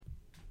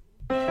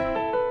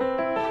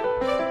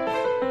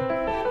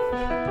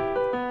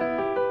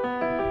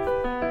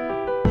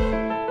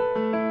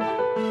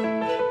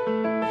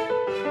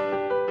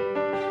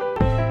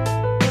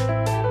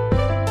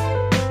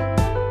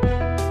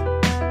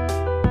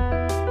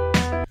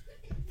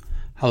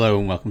Hello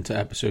and welcome to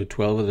episode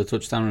 12 of the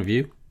Touchdown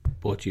Review,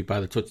 brought to you by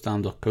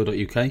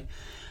thetouchdown.co.uk.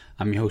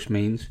 I'm your host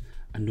Mains.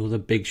 Another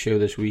big show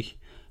this week.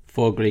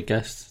 4 great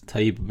guests,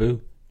 Taib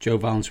Abu, Joe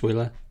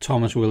Valenzuela,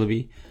 Thomas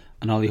Willoughby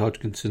and Ollie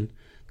Hodgkinson,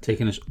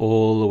 taking us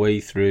all the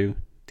way through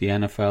the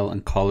NFL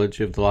and college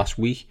of the last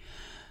week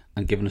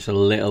and giving us a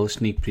little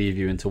sneak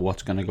preview into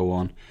what's going to go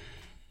on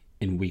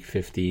in week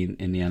 15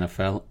 in the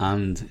NFL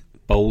and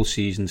bowl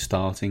season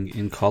starting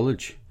in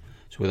college.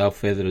 So without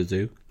further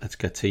ado, let's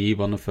get Taib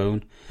on the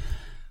phone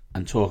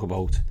and talk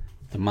about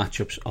the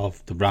matchups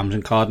of the Rams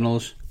and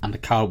Cardinals and the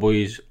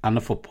Cowboys and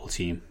the football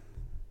team.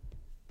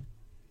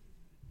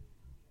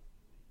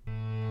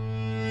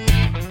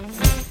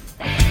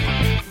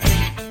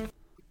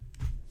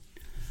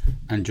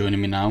 And joining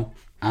me now,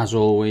 as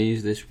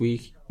always this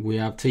week, we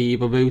have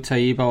Taib Abu.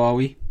 Taib, how are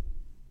we?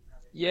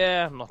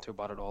 Yeah, not too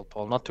bad at all,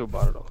 Paul. Not too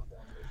bad at all.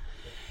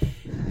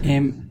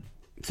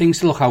 Things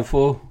to look out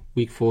for,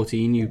 week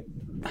 14. You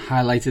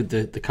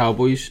highlighted the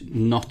Cowboys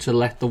not to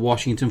let the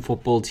Washington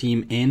football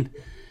team in.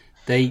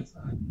 They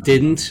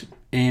didn't,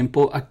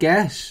 but I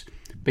guess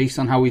based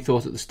on how we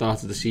thought at the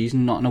start of the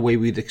season, not in a way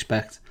we'd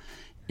expect.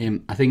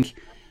 I think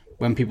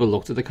when people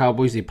looked at the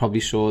Cowboys, they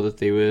probably saw that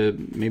they were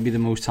maybe the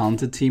most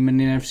talented team in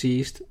the NFC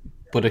East,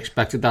 but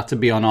expected that to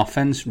be on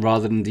offense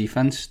rather than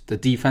defense. The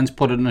defense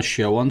put on a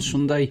show on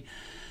Sunday,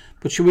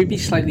 but should we be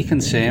slightly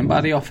concerned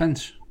by the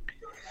offense?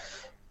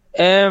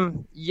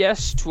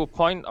 Yes, to a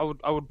point.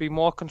 I would be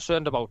more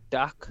concerned about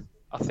Dak.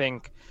 I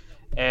think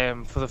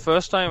for the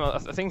first time, I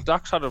think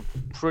Dak's had a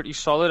pretty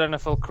solid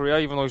NFL career,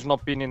 even though he's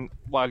been in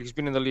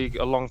the league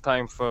a long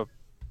time for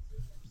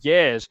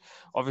years.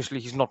 Obviously,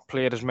 he's not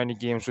played as many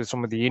games with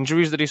some of the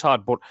injuries that he's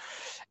had, but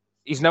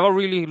he's never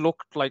really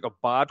looked like a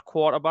bad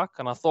quarterback.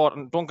 And I thought,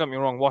 and don't get me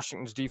wrong,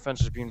 Washington's defense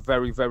has been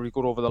very, very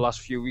good over the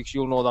last few weeks.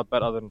 You'll know that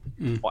better than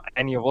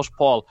any of us,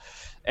 Paul.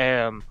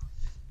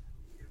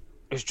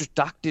 It's just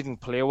Dak didn't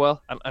play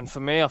well. And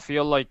for me, I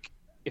feel like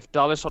if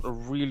Dallas had to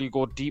really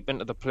go deep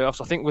into the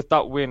playoffs, I think with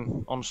that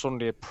win on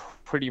Sunday, it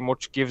pretty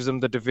much gives them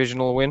the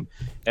divisional win.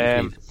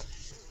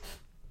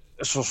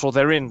 So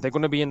they're in. They're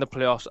going to be in the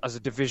playoffs as a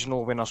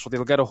divisional winner, so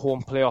they'll get a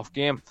home playoff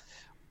game.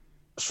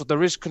 So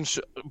there is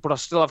but I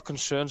still have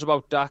concerns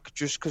about Dak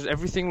just because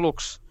everything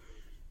looks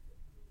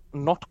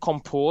not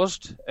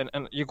composed.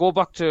 And you go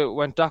back to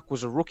when Dak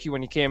was a rookie,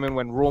 when he came in,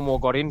 when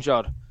Romo got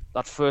injured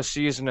that first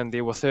season and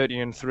they were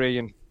 30-3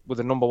 and with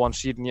the number 1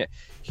 seed, and yet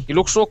he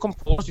looked so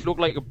composed. He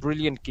looked like a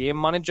brilliant game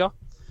manager,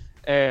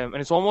 and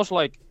it's almost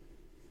like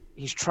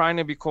he's trying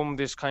to become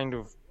this kind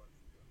of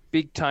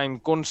big-time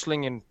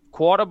gunslinging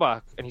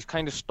quarterback, and he's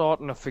kind of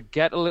starting to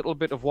forget a little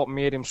bit of what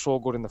made him so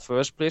good in the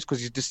first place,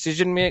 because his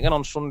decision-making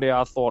on Sunday,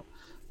 I thought,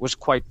 was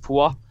quite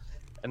poor,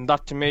 and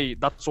that, to me,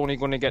 that's only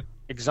going to get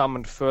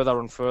examined further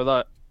and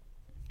further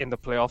in the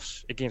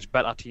playoffs against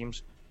better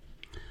teams.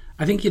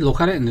 I think you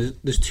look at it, and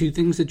there's 2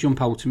 things that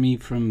jump out to me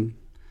from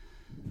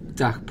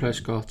Dak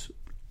Prescott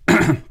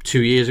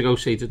 2 years ago,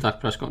 say to Dak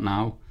Prescott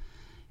now.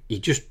 He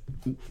just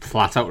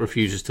flat out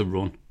refuses to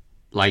run.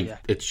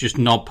 It's just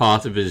not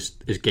part of his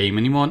game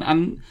anymore.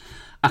 And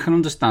I can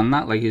understand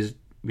that.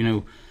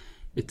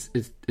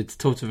 It's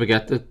tough to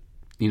forget that,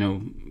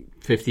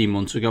 15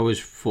 months ago his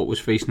foot was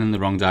facing in the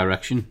wrong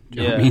direction. Do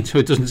you know what I mean? So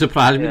it doesn't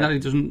surprise me that he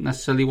doesn't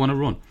necessarily want to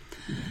run.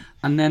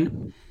 And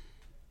then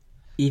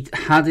he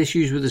had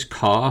issues with his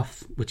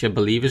calf, which I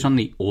believe is on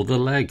the other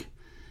leg,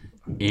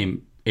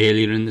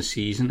 earlier in the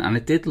season, and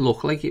it did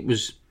look like it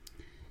was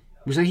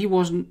like he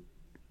wasn't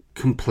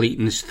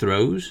completing his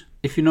throws,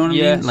 if you know what I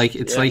mean. Like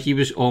he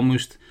was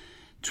almost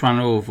trying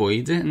to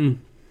avoid it.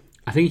 And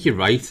I think you're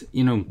right.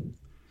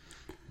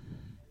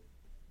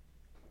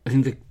 I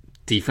think the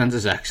defense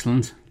is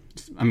excellent.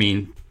 I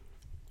mean,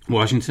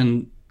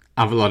 Washington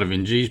have a lot of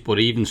injuries, but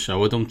even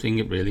so, I don't think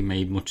it really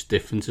made much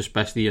difference,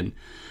 especially in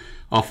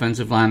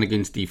offensive line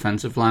against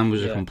defensive line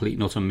was a complete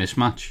and utter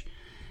mismatch.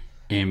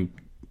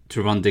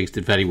 Trevon Diggs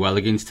did very well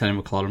against Terry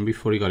McLaurin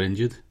before he got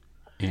injured.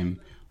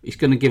 He's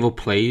going to give up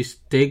plays,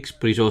 Diggs,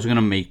 but he's also going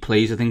to make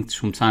plays. I think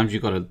sometimes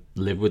you've got to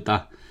live with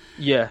that.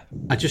 Yeah.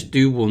 I just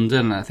do wonder,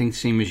 and I think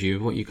same as you,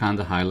 what you kind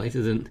of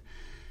highlighted, and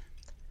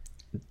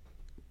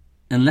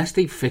unless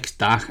they fix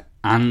Dak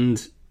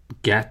and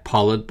get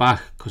Pollard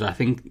back, because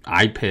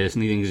I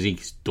personally think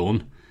Zeke's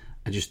done.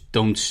 I just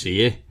don't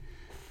see it.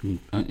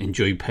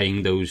 Enjoy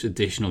paying those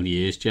additional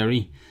years,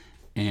 Jerry.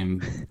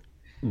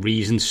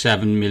 Reason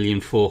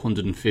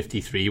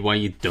 7,453,000 why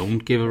you don't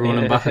give a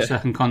running back a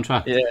second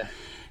contract.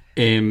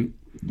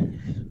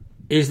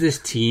 Is this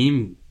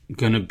team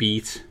gonna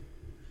beat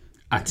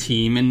a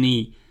team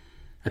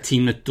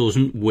that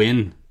doesn't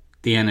win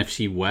the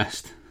NFC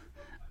West?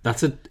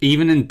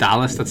 Even in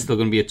Dallas, that's still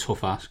gonna be a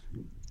tough ask.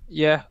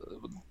 Yeah,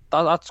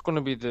 that's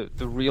gonna be the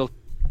real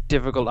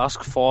difficult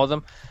ask for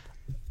them.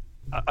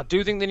 I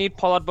do think they need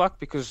Pollard back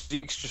because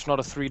Zeke's just not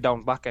a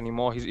 3-down back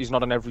anymore. He's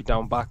not an every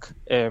down back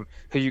who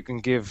you can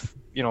give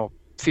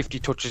 50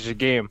 touches a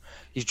game.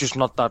 He's just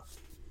not that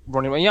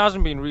running. He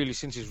hasn't been really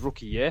since his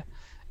rookie year.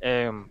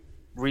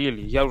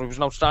 Really, he was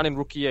an outstanding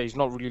rookie year. He's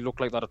not really looked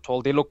like that at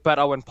all. They look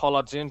better when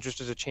Pollard's in, just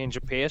as a change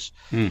of pace.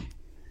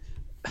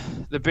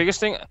 the biggest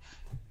thing,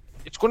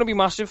 it's going to be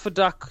massive for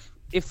Dak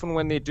if and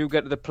when they do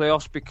get to the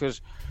playoffs,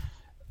 because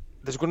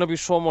there's going to be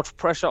so much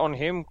pressure on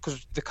him,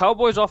 because the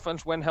Cowboys'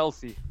 offense, when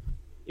healthy,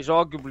 is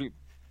arguably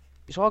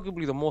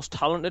the most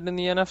talented in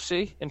the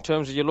NFC in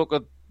terms of, you look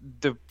at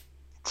the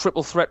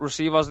triple threat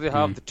receivers they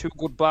have, the two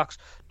good backs.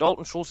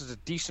 Dalton Schultz is a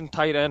decent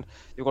tight end.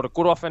 They've got a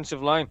good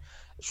offensive line.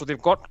 So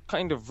they've got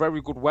kind of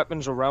very good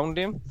weapons around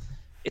him.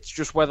 It's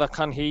just whether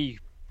can he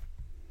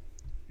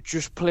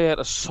just play at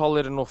a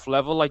solid enough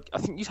level. Like, I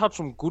think he's had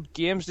some good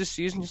games this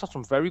season. He's had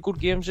some very good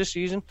games this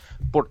season.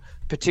 But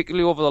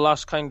particularly over the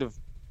last kind of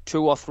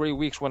 2 or 3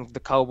 weeks when the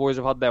Cowboys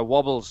have had their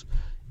wobbles,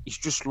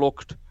 he's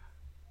looked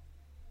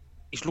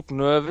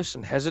nervous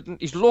and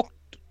hesitant. He's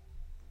looked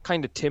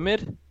kind of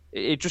timid.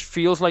 It just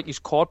feels like he's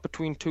caught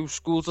between two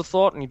schools of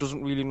thought and he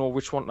doesn't really know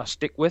which one to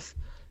stick with.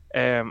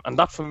 And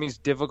that for me is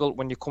difficult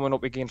when you're coming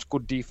up against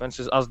good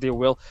defenses, as they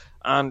will.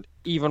 And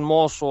even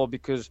more so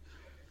because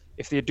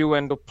if they do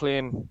end up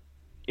playing,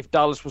 if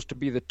Dallas was to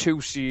be the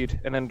 2 seed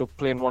and end up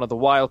playing one of the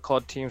wild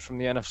card teams from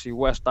the NFC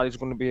West, that is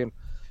going to be an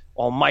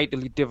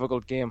almightily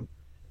difficult game.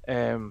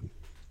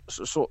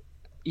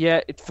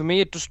 Yeah, for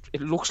me,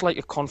 it looks like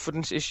a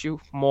confidence issue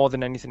more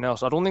than anything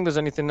else. I don't think there's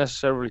anything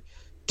necessarily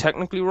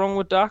technically wrong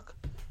with Dak,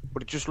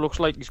 but it just looks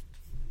like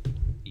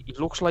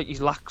he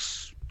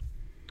lacks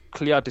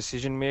clear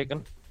decision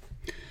making.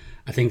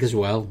 I think as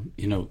well,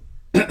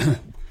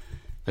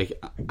 like,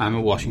 I'm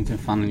a Washington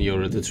fan and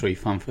you're a Detroit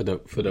fan, for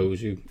those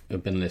who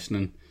have been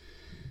listening,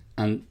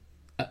 and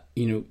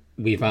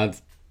we've had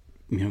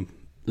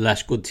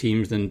less good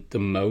teams than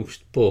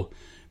most, but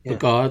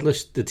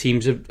regardless, the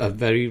teams are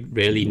very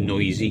rarely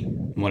noisy.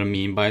 And what I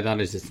mean by that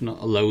is it's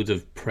not a load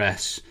of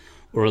press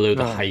or a load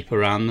of hype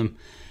around them.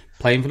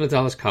 Playing for the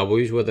Dallas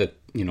Cowboys, whether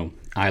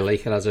I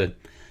like it as a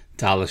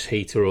Dallas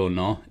hater or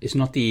not, it's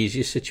not the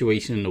easiest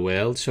situation in the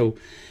world. So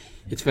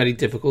it's very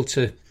difficult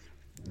to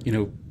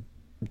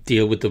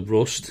deal with the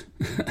rust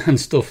and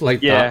stuff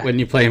like that when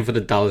you're playing for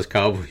the Dallas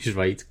Cowboys,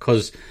 right?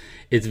 Because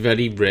it's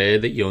very rare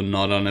that you're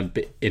not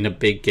in a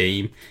big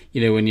game.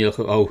 When you look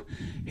at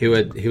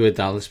who are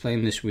Dallas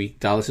playing this week,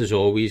 Dallas is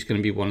always going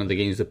to be one of the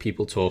games that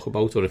people talk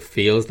about, or it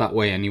feels that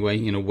way anyway.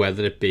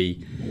 Whether it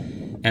be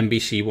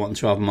NBC wanting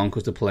to have them on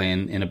because they're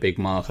playing in a big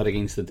market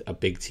against a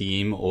big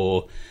team,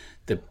 or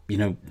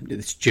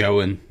it's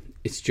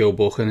Joe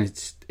Buck and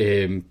it's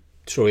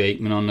Troy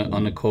Aikman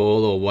on the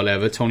call, or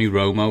whatever, Tony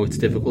Romo. It's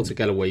difficult to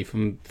get away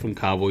from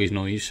Cowboys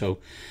noise. So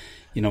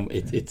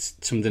it's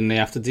something they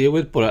have to deal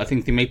with. But I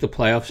think they make the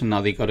playoffs, and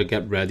now they got to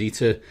get ready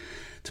to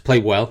play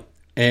well.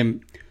 2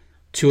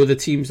 of the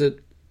teams that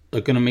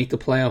are going to make the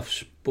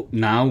playoffs, but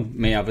now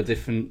may have a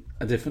different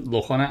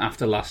look on it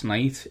after last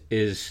night,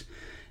 is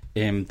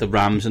the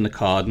Rams and the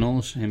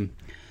Cardinals.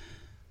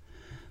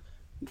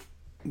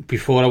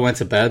 Before I went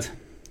to bed,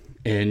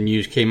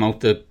 news came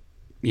out that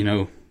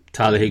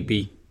Tyler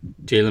Higbee,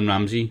 Jalen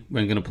Ramsey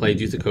weren't going to play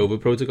due to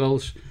COVID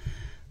protocols,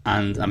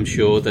 and I'm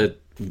sure that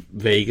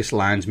Vegas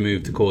lines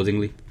moved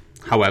accordingly.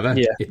 However,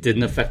 it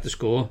didn't affect the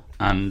score,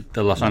 and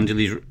the Los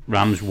Angeles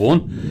Rams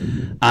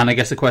won. And I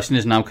guess the question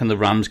is now, can the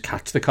Rams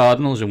catch the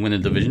Cardinals and win a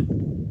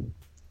division?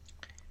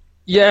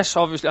 Yes,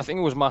 obviously. I think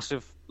it was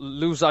massive.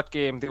 Lose that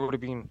game, they would have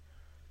been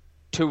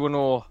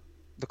 2-0.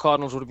 The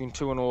Cardinals would have been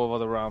 2-0 over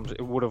the Rams.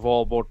 It would have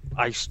all but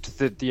iced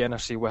the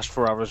NFC West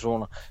for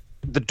Arizona.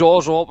 The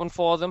door's open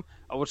for them.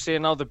 I would say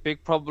now the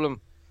big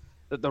problem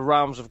that the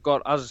Rams have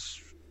got, as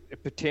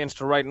it pertains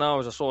to right now,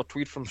 is I saw a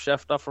tweet from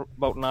Schefter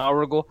about an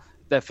hour ago.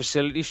 Their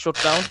facilities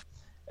shut down,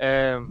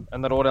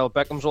 and that Odell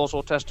Beckham's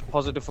also tested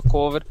positive for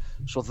COVID.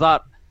 So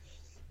that,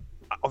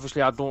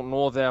 obviously, I don't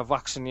know their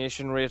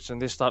vaccination rates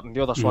and this, that, and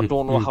the other. So I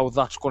don't know how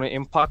that's going to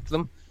impact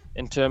them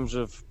in terms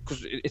of,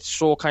 because it's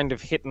so kind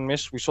of hit and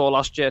miss. We saw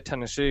last year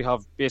Tennessee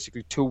have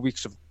basically 2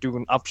 weeks of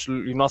doing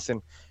absolutely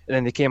nothing, and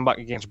then they came back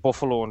against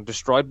Buffalo and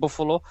destroyed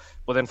Buffalo.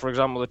 But then, for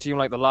example, a team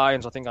like the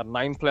Lions, I think, had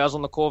 9 players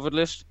on the COVID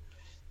list.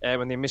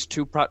 And they missed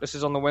 2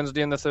 practices on the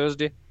Wednesday and the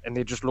Thursday, and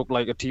they just looked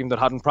like a team that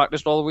hadn't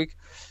practiced all week.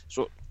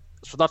 So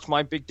that's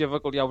my big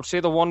difficulty. I would say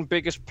the one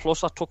biggest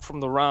plus I took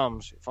from the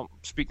Rams, if I'm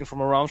speaking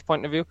from a Rams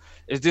point of view,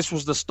 is this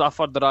was the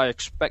Stafford that I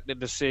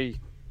expected to see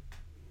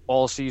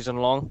all season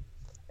long.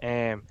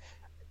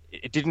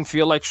 It didn't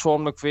feel like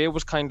Sean McVay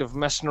was kind of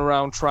messing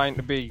around trying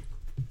to be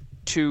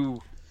too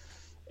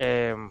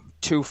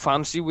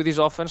fancy with his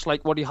offense,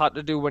 like what he had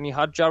to do when he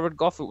had Jared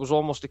Goff. It was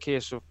almost a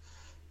case of,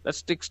 let's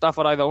stick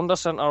Stafford either under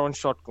center or in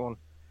shotgun,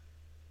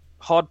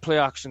 hard play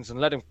actions, and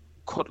let him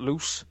cut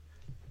loose.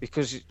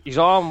 Because his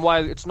arm,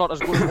 while it's not as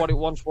good as what it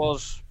once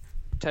was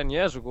 10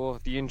 years ago,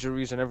 the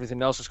injuries and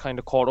everything else has kind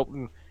of caught up,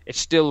 and it's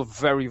still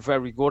very,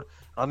 very good.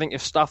 I think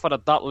if Stafford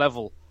at that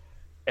level,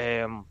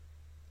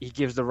 he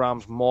gives the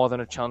Rams more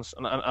than a chance.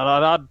 And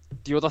I'd add,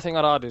 the other thing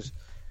I'd add is,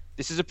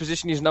 this is a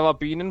position he's never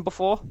been in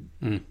before,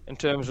 in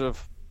terms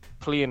of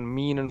playing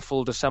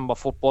meaningful December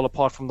football,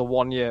 apart from the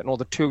 1 year, no,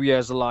 the 2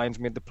 years the Lions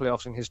made the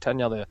playoffs in his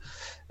tenure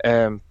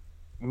there.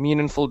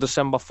 Meaningful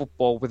December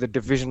football with a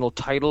divisional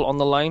title on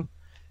the line.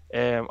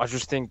 I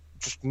just think,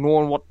 just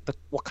knowing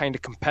what kind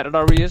of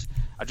competitor he is,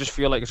 I just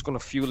feel like it's going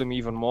to fuel him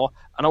even more.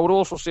 And I would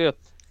also say,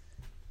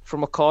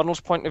 from a Cardinals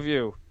point of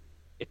view,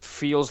 it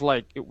feels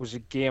like it was a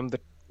game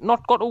that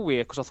not got away,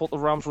 because I thought the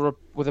Rams were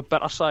with a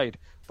better side,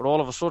 but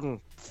all of a sudden,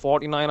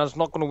 49ers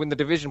not going to win the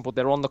division, but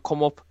they're on the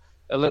come up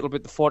a little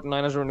bit. The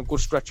 49ers are in a good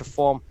stretch of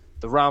form.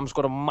 The Rams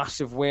got a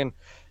massive win.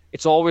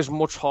 It's always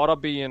much harder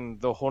being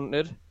the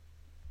hunted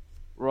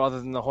rather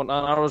than the hunt.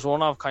 And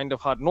Arizona, I've kind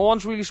of had, no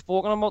one's really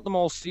spoken about them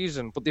all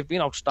season, but they've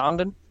been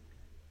outstanding.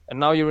 And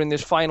now you're in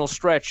this final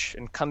stretch,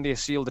 and can they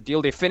seal the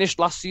deal? They finished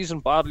last season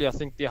badly. I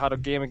think they had a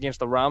game against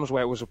the Rams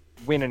where it was a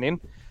winning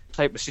in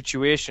type of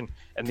situation,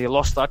 and they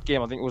lost that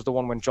game. I think it was the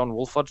one when John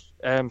Wolford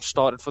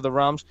started for the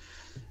Rams.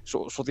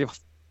 So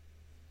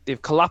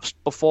they've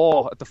collapsed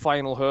before at the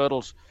final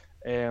hurdles.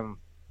 And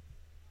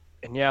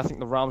yeah, I think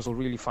the Rams will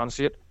really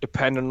fancy it,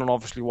 depending on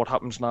obviously what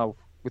happens now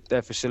with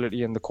their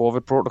facility and the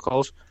COVID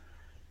protocols.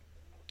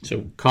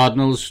 So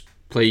Cardinals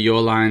play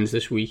your Lions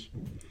this week,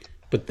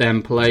 but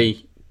then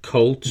play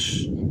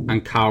Colts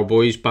and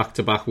Cowboys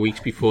back-to-back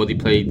weeks before they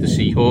played the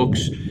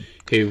Seahawks,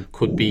 who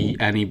could be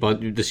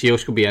anybody. The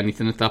Seahawks could be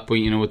anything at that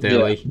point, you know what they're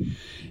like.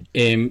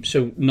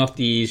 So not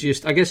the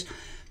easiest. I guess,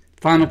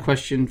 final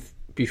question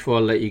before I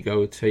let you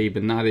go, Tabe,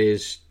 and that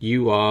is,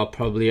 you are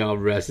probably our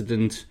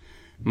resident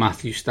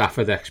Matthew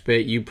Stafford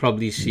expert. You've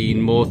probably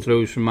seen more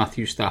throws from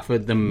Matthew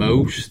Stafford than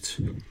most.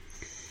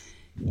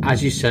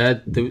 As you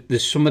said,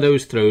 there's some of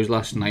those throws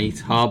last night,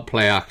 hard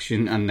play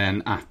action, and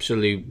then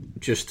absolute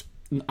just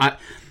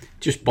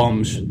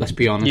bombs, let's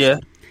be honest. Yeah.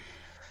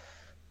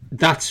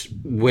 That's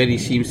where he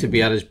seems to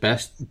be at his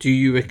best. Do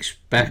you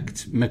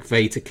expect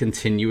McVay to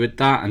continue with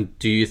that? And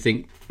do you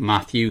think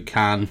Matthew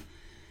can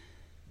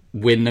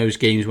win those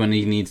games when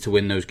he needs to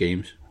win those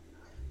games?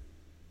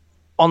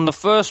 On the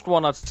first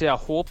one, I'd say I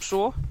hope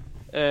so.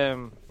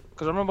 Because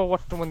I remember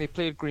watching when they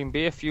played Green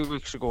Bay a few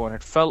weeks ago, and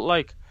it felt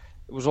like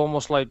it was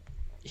almost like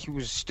he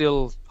was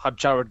still had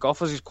Jared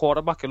Goff as his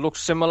quarterback. It looked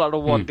similar to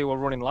what they were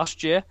running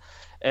last year.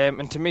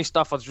 And to me,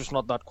 Stafford's just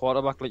not that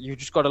quarterback. Like, you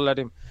just got to let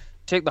him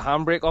take the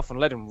handbrake off and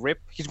let him rip.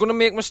 He's going to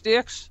make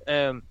mistakes.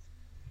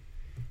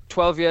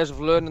 12 years of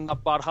learning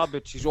that bad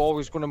habits, he's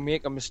always going to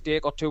make a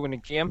mistake or two in a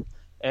game.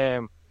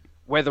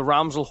 Where the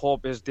Rams will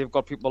hope is they've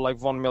got people like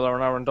Von Miller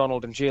and Aaron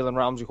Donald and Jalen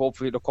Ramsey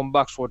hopefully to come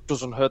back, so it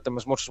doesn't hurt them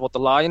as much as what the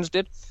Lions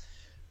did.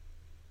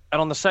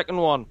 And on the second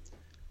one,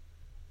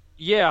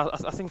 yeah,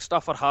 I think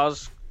Stafford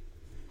has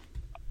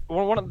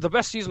one of the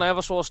best season I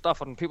ever saw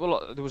Stafford. And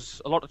there was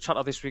a lot of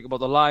chatter this week about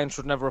the Lions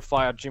should never have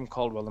fired Jim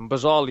Caldwell, and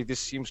bizarrely this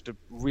seems to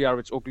rear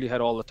its ugly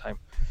head all the time.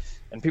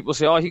 And people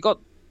say, oh, he got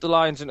the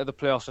Lions into the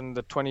playoffs in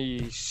the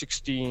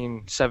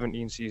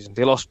 2016-17 season.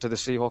 They lost to the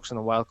Seahawks in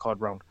the wild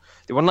card round.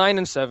 They were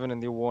 9-7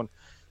 and they won.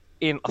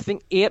 In I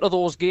think 8 of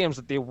those games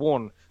that they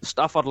won,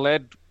 Stafford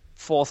led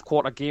fourth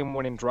quarter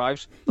game-winning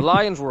drives. The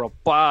Lions were a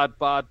bad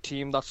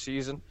team that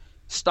season.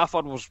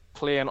 Stafford was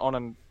playing on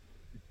a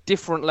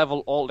different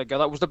level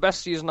altogether. It was the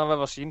best season I've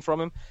ever seen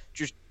from him.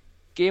 Just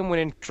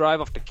game-winning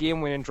drive after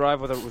game-winning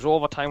drive, whether it was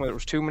overtime, whether it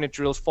was 2-minute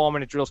drills,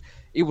 4-minute drills.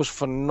 It was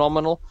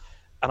phenomenal.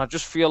 And I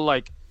just feel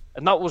like,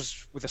 and that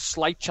was with a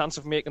slight chance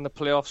of making the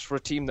playoffs for a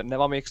team that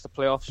never makes the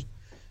playoffs.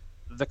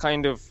 The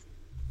kind of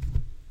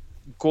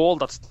goal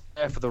that's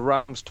there for the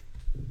Rams to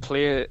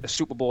play a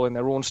Super Bowl in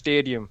their own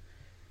stadium,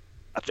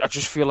 I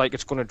just feel like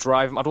it's going to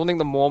drive him. I don't think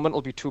the moment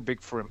will be too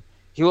big for him.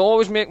 He'll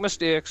always make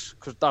mistakes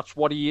because that's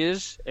what he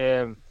is.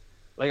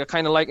 Like, I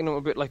kind of liken him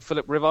a bit like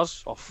Philip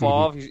Rivers or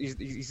Favre.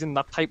 He's in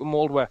that type of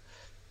mold where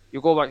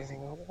you go back and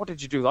think, what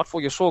did you do that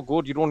for? You're so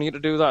good, you don't need to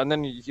do that. And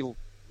then he'll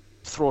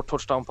throw a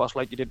touchdown pass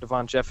like he did to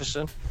Van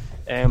Jefferson.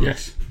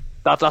 Yes.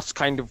 That's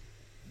kind of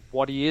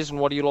what he is and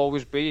what he'll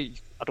always be.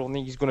 I don't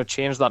think he's going to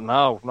change that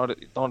now, not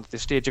at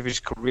this stage of his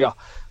career.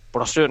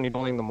 But I certainly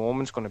don't think the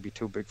moment's going to be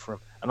too big for him.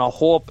 And I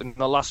hope in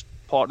the last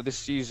part of this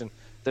season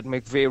that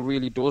McVay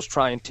really does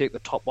try and take the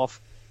top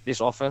off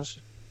this offense,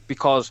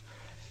 because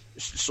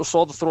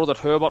saw the throw that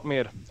Herbert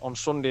made on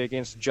Sunday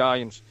against the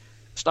Giants.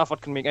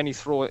 Stafford can make any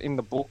throw in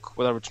the book,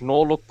 whether it's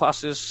no-look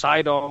passes,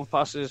 sidearm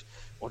passes,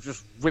 or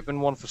just ripping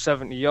one for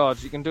 70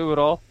 yards. He can do it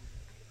all.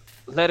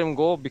 Let him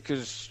go,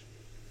 because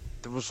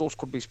the results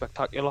could be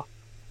spectacular.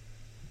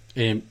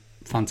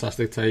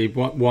 Fantastic, Taib.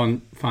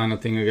 One final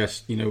thing, I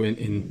guess, you know,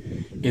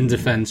 in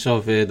defence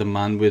of the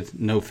man with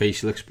no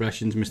facial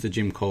expressions, Mr.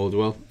 Jim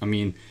Caldwell. I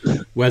mean,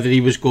 whether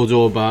he was good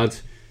or bad,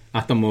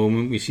 at the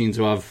moment we seem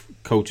to have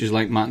coaches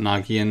like Matt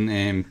Nagy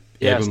and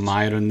Urban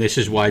Meyer, and this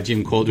is why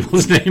Jim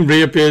Caldwell's name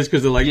reappears,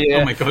 because they're like,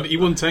 oh my God, he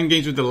won 10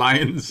 games with the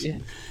Lions. Yeah.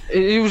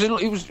 He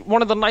was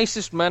one of the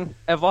nicest men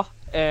ever,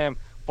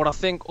 but I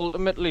think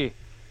ultimately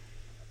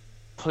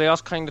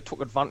players kind of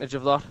took advantage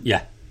of that.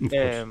 Yeah, of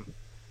course.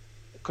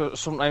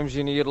 Because sometimes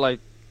you need like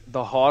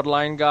the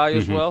hardline guy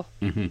as well.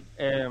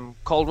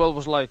 Caldwell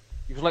was like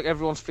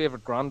everyone's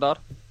favourite granddad.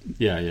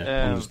 Yeah,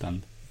 I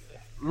understand.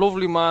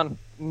 Lovely man,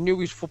 knew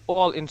his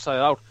football inside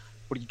out,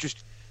 but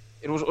it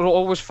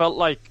always felt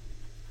like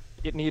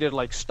it needed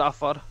like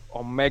Stafford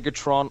or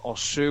Megatron or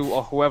Sue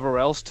or whoever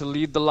else to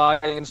lead the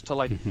Lions to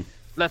like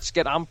let's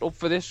get amped up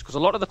for this, because a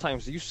lot of the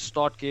times they used to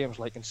start games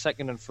like in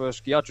second and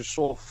first gear just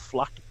so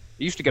flat.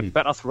 They used to get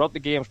better throughout the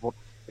games, but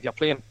if you're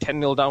playing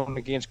 10-0 down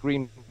against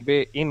Green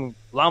Bay in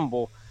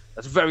Lambeau,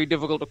 it's very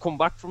difficult to come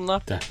back from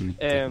that.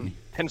 Definitely.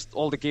 Hence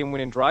all the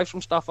game-winning drives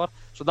from Stafford.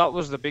 So that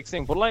was the big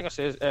thing. But like I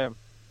said,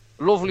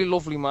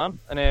 lovely man.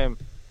 And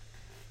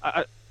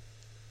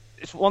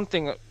it's one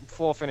thing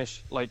before I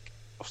finish. Like,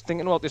 I was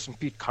thinking about this in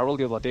Pete Carroll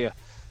the other day.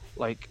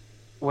 Like,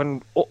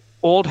 when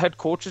old head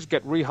coaches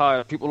get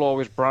rehired, people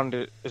always brand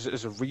it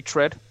as a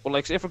retread. But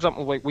like, say for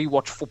example, like we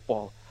watch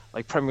football,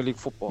 like Premier League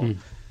football,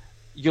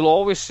 you'll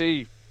always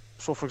see.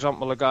 So for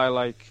example, a guy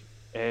like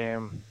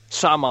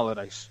Sam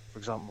Allardyce, for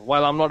example.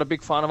 While I'm not a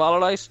big fan of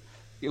Allardyce,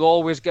 he'll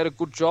always get a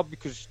good job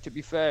because, to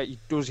be fair, he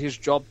does his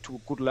job to a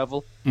good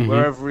level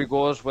wherever he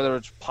goes, whether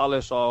it's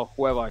Palace or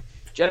whoever.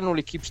 He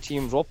generally keeps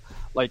teams up.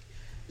 Like,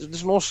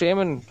 there's no shame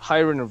in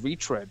hiring a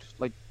retread.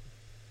 Like,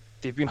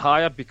 they've been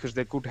hired because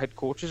they're good head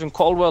coaches, and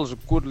Caldwell's a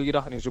good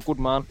leader and he's a good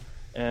man.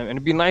 And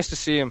it'd be nice to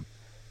see him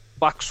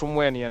back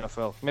somewhere in the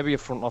NFL, maybe a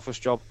front office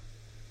job.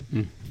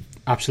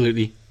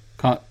 Absolutely.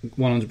 Can't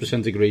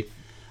 100% agree.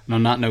 And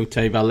on that note,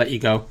 Dave, I'll let you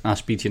go. I'll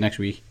speak to you next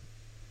week.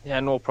 Yeah,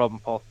 no problem,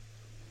 Paul.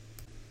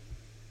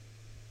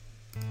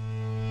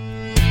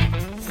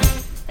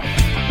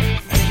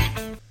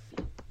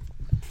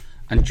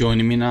 And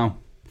joining me now,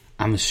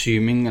 I'm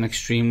assuming an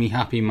extremely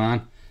happy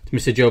man, it's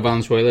Mr. Joe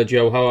Valenzuela.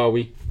 Joe, how are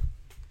we?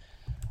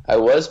 I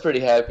was pretty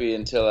happy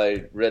until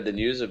I read the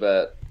news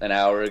about an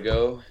hour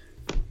ago.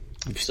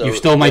 So, you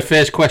stole my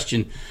first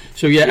question.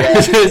 So yeah.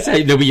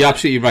 No, but you're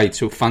absolutely right.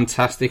 So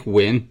fantastic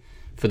win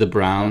for the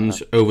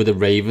Browns over the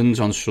Ravens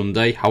on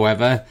Sunday.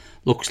 However,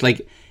 looks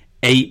like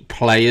 8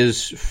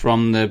 players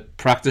from the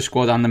practice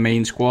squad and the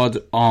main squad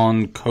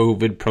on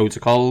COVID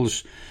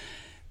protocols.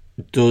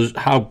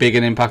 How big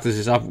an impact does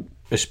this have,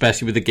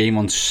 especially with the game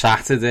on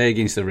Saturday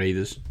against the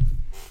Raiders?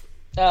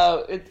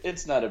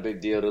 It's not a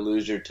big deal to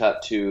lose your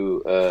top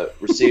 2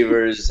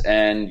 receivers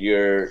and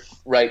your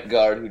right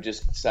guard who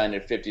just signed a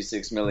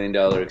 $56 million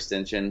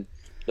extension.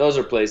 Those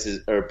are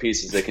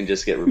pieces that can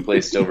just get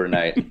replaced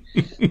overnight.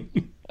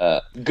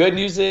 Good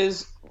news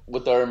is,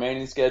 with our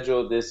remaining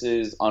schedule, this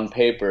is on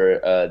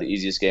paper the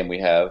easiest game we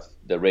have.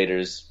 The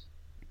Raiders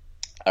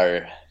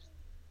are,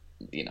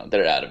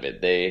 they're out of it.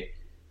 They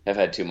have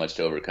had too much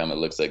to overcome, it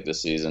looks like,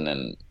 this season,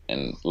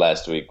 and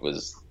last week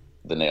was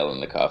the nail in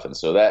the coffin.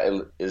 So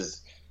that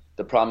is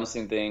the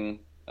promising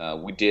thing.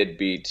 We did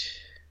beat,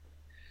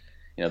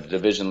 the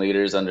division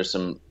leaders under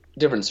some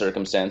different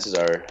circumstances.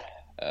 Our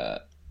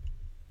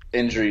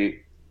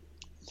injury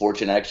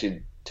fortune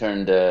actually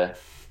turned,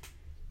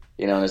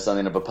 into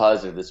something of a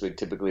positive this week.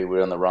 Typically,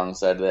 we're on the wrong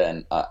side of that,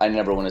 and I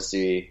never want to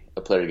see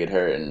a player get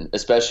hurt, and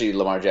especially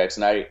Lamar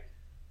Jackson.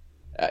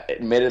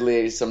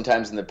 Admittedly,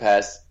 sometimes in the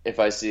past, if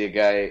I see a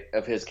guy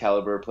of his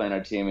caliber playing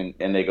our team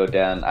and they go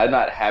down, I'm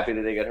not happy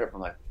that they get hurt. I'm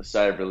like, a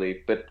sigh of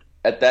relief. But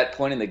at that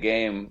point in the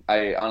game,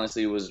 I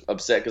honestly was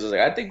upset because I was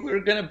like, I think we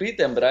were going to beat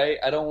them, but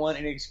I don't want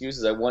any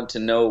excuses. I want to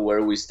know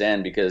where we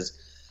stand, because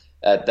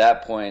at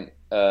that point,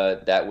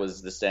 that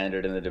was the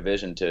standard in the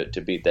division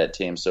to beat that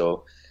team.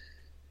 So,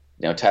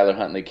 Tyler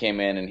Huntley came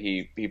in and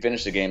he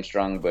finished the game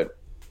strong, but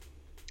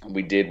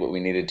we did what we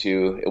needed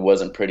to. It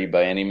wasn't pretty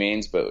by any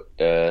means, but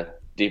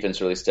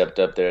defense really stepped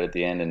up there at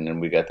the end, and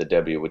then we got the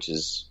W, which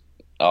is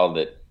all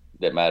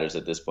that matters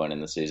at this point in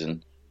the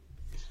season.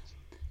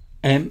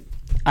 I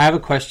have a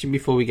question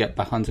before we get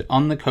back onto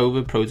on the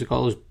COVID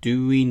protocols.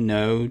 Do we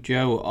know,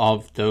 Joe,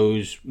 of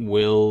those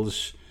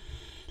Wills,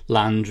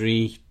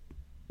 Landry?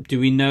 Do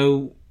we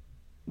know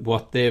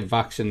what their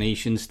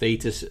vaccination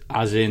status,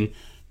 as in,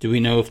 do we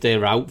know if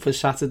they're out for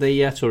Saturday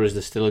yet, or is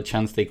there still a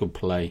chance they could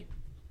play?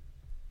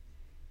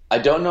 I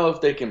don't know if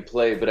they can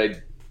play,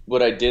 but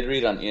what I did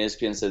read on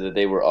ESPN said that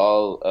they were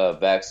all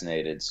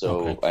vaccinated,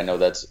 so okay. I know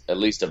that's at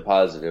least a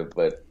positive.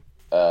 But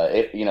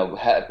it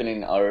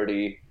happening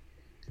already,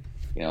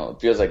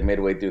 it feels like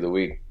midway through the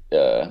week.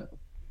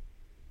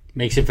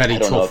 Makes it very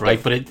tough,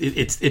 right? But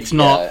it's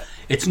not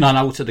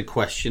out of the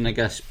question, I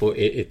guess. But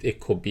it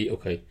could be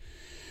okay.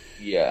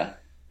 Yeah.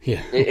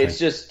 Yeah. Okay. It's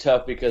just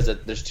tough because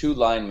there's 2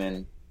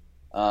 linemen,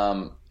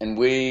 and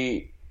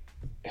we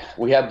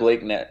have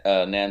Blake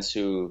Nance,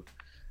 who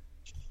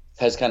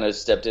has kind of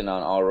stepped in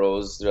on all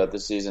roles throughout the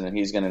season, and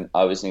he's going to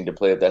obviously need to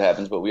play if that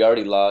happens. But we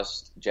already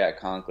lost Jack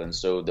Conklin,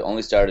 so the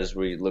only starters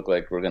we look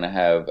like we're going to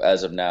have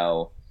as of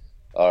now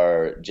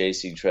are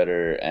J.C.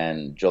 Treader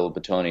and Joel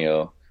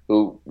Bitonio,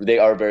 who they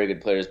are very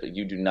good players, but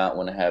you do not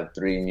want to have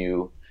 3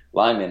 new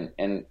linemen.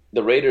 And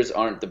the Raiders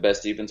aren't the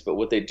best defense, but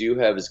what they do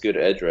have is good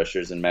edge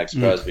rushers in Max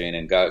Crosby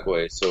and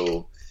Ngakoue.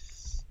 So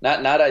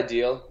not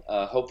ideal.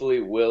 Hopefully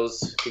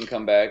Wills can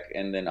come back,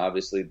 and then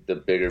obviously the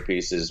bigger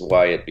piece is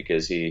Wyatt,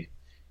 because he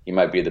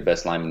might be the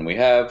best lineman we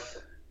have,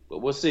 but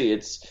we'll see.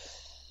 It's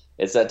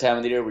that time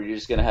of the year where you're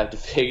just going to have to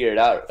figure it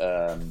out.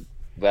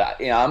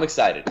 But I'm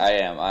excited. I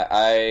am.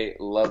 I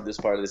love this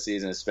part of the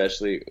season,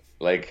 especially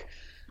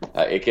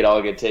it could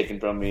all get taken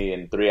from me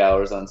in 3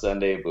 hours on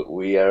Sunday. But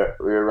we're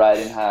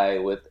riding high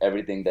with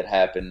everything that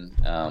happened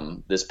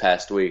this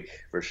past week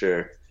for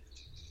sure.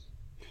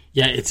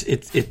 Yeah,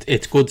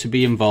 it's good to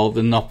be involved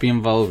and not be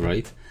involved,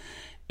 right?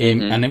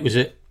 And it was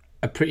a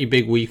pretty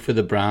big week for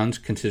the Browns,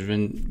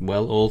 considering,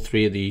 well, all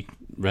three of the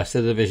rest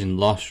of the division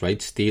lost, right?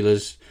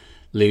 Steelers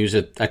lose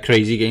a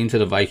crazy game to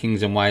the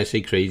Vikings, and why I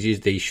say crazy is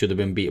they should have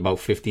been beat about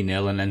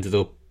 50-0 and ended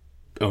up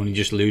only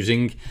just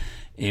losing.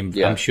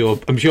 I'm sure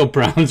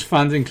Browns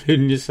fans,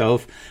 including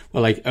yourself,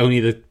 were like, only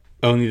the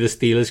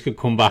Steelers could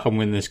come back and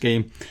win this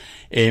game.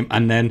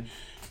 And then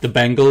the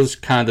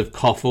Bengals kind of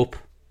cough up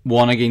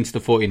one against the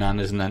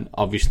 49ers, and then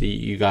obviously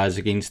you guys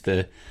against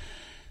the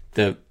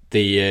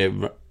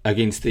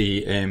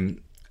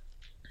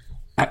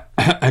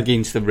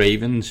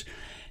Ravens.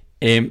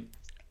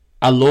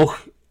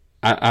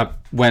 I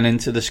went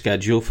into the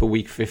schedule for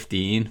week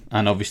 15,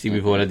 and obviously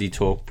we've already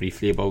talked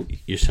briefly about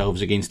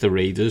yourselves against the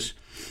Raiders.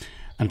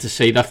 And to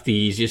say that's the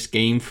easiest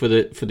game for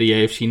the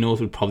AFC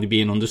North would probably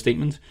be an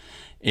understatement.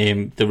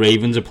 The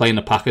Ravens are playing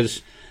the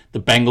Packers, the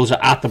Bengals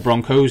are at the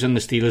Broncos, and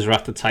the Steelers are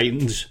at the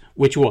Titans.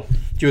 Which one?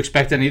 Do you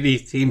expect any of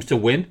these teams to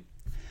win?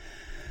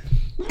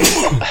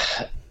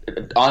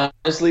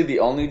 Honestly, the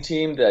only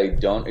team that I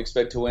don't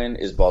expect to win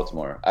is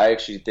Baltimore. I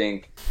actually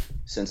think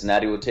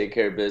Cincinnati will take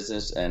care of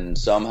business, and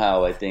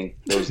somehow I think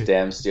those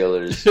damn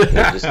Steelers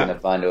are just going to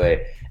find a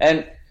way.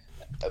 And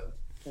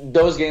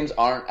those games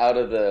aren't out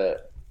of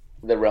the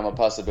realm of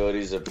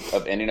possibilities of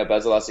ending up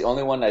as a loss. The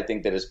only one I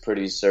think that is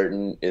pretty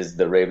certain is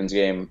the Ravens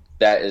game.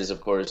 That is,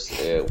 of course,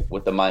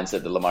 with the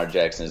mindset that Lamar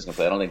Jackson is going to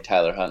play. I don't think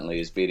Tyler Huntley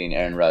is beating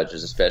Aaron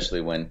Rodgers,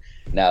 especially when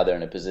now they're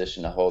in a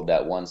position to hold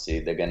that one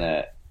seed. They're going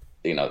to,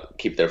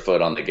 keep their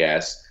foot on the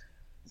gas.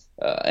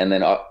 And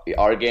then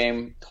our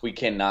game, we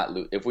cannot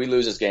lose. If we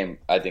lose this game,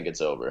 I think it's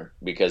over,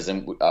 because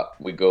then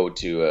we go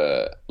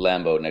to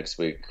Lambeau next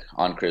week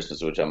on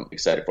Christmas, which I'm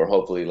excited for.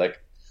 Hopefully, like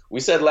we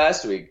said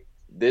last week,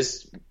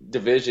 this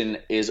division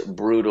is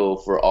brutal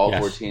for all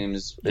four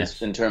teams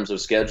in terms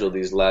of schedule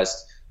these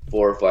last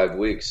 4 or 5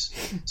 weeks.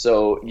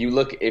 So you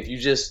look, if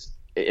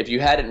you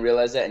hadn't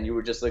realized that and you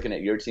were just looking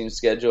at your team's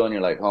schedule and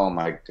you're like, oh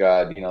my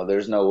God,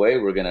 there's no way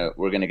we're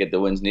gonna get the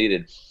wins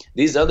needed.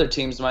 These other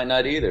teams might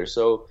not either.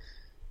 So,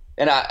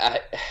 and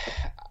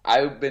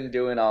I've been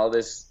doing all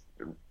this,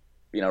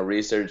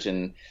 research,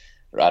 and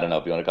I don't know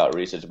if you want to call it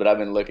research, but I've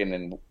been looking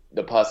in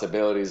the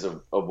possibilities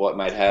of what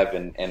might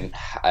happen, and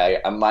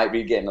I might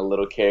be getting a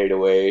little carried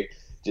away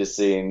just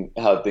seeing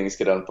how things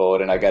could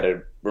unfold, and I got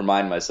to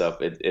remind myself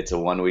it's a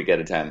 1 week at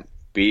a time.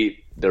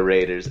 Beat the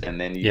Raiders,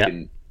 and then you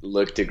can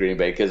look to Green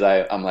Bay, because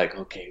I'm like,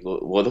 okay,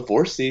 well, the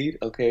 4th seed,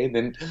 okay,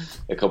 then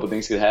a couple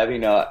things could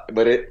happen,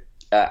 but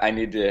I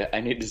need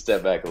to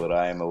step back a little.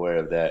 I am aware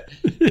of that.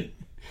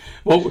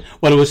 What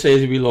I would say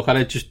is, if we look at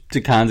it, just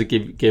to kind of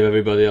give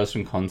everybody else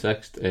some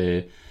context,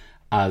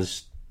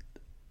 as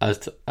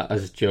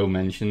Joe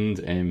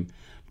mentioned,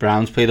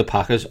 Browns play the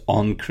Packers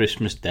on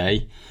Christmas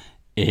Day.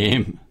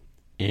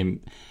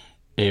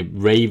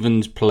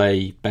 Ravens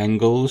play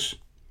Bengals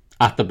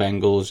at the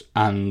Bengals,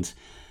 and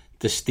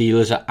the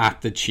Steelers are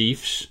at the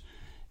Chiefs.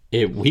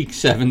 Week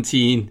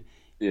 17,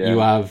 you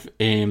have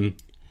the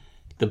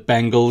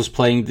Bengals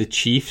playing the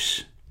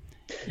Chiefs.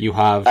 You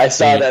have. I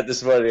saw that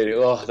this morning.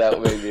 Oh,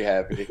 that made me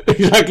happy.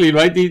 Exactly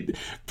right. The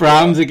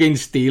Browns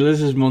against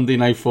Steelers is Monday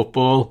Night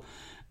Football,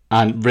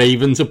 and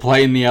Ravens are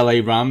playing the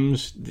LA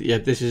Rams. Yeah,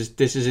 this is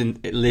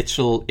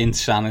literal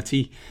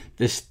insanity.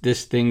 This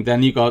thing.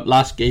 Then you got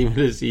last game of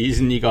the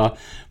season. You got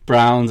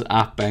Browns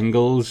at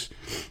Bengals.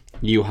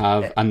 You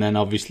have, and then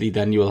obviously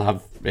then you will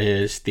have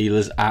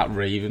Steelers at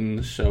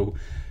Ravens. So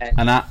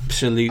an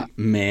absolute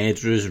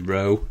murderer's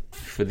row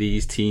for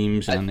these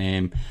teams,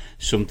 and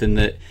something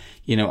that,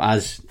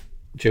 as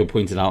Joe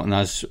pointed out, and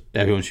as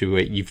everyone should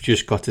wait, you've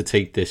just got to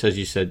take this, as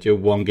you said, Joe,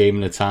 one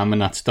game at a time,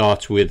 and that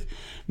starts with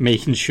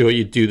making sure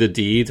you do the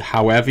deed,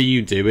 however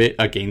you do it,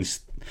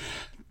 against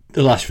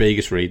the Las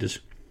Vegas Raiders.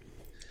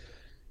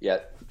 Yeah,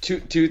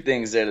 two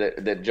things there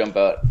that jump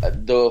out.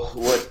 Though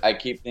what I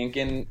keep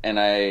thinking, and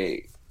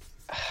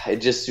it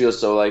just feels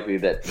so likely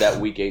that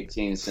Week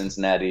 18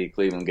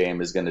 Cincinnati-Cleveland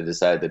game is going to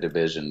decide the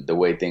division, the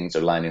way things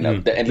are lining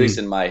up, at least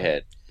in my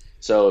head.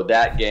 So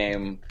that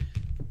game,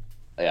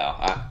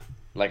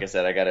 like I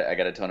said, I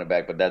gotta tone it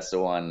back, but that's the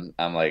one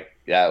I'm like,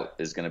 that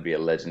is going to be a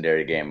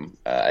legendary game,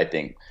 I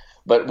think.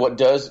 But what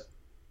does,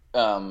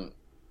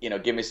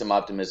 give me some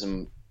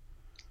optimism,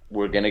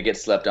 we're going to get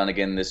slept on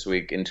again this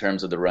week in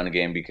terms of the run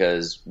game,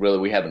 because really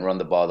we haven't run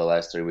the ball the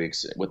last 3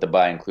 weeks, with the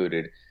bye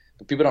included.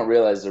 But people don't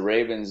realize the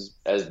Ravens,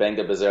 as banged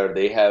up as they are,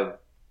 they have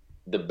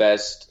the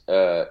best,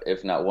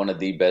 if not one of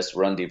the best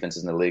run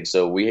defenses in the league.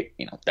 So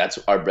that's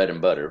our bread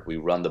and butter. We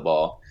run the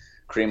ball.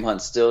 Kareem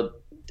Hunt still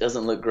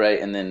doesn't look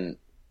great. And then,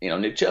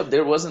 Nick Chubb,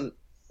 there wasn't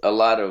a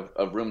lot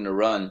of room to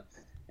run.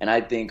 And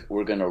I think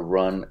we're going to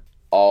run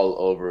all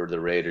over the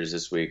Raiders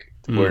this week,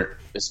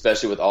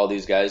 especially with all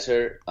these guys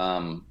here.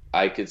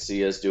 I could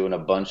see us doing a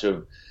bunch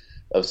of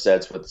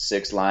sets with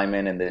 6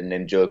 linemen, and then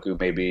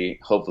Njoku,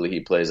 hopefully he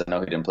plays. I know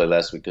he didn't play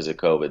last week because of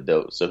COVID,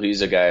 though. So he's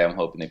a guy I'm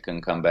hoping that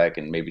can come back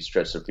and maybe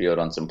stretch the field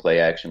on some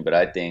play action. But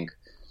I think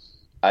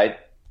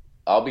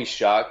I'll be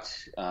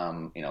shocked.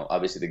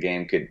 Obviously the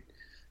game could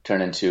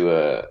turn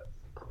into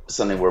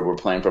something where we're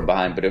playing from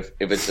behind. But if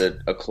it's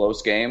a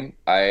close game,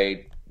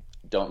 I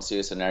don't see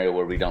a scenario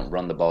where we don't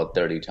run the ball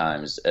 30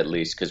 times at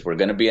least, because we're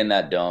going to be in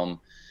that dome.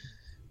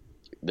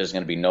 There's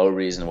going to be no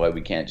reason why we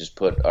can't just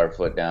put our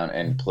foot down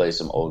and play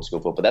some old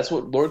school football. That's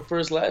what worked for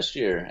us last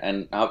year.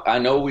 And I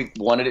know we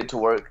wanted it to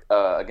work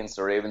against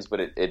the Ravens, but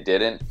it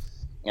didn't.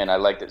 And I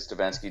like that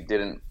Stefanski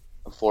didn't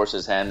force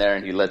his hand there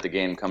and he let the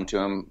game come to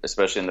him,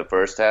 especially in the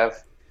first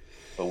half.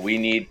 But we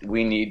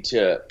need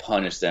to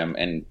punish them.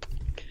 And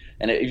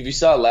if you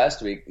saw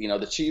last week,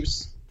 the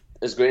Chiefs,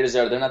 as great as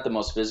they are, they're not the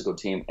most physical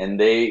team, and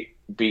they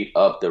beat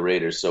up the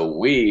Raiders. So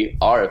we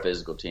are a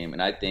physical team,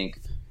 and I think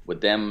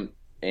with them,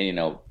 and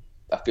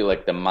I feel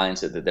like the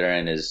mindset that they're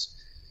in is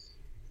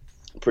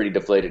pretty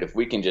deflated. If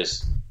we can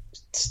just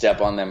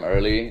step on them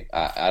early,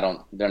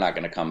 they're not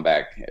going to come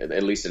back,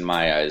 at least in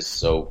my eyes.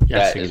 So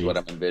yes, that is what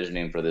I'm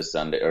envisioning for this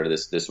Sunday or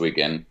this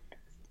weekend.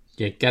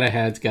 Yeah, get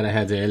ahead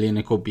early, and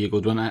it could be a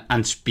good one.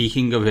 And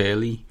speaking of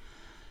early,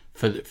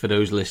 for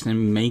those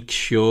listening, make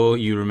sure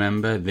you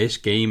remember this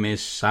game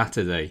is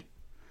Saturday.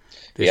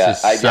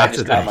 I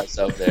just caught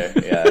myself there.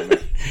 Yeah.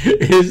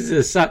 This is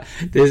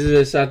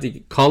a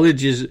Saturday.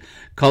 College is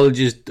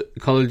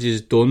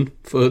done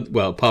for,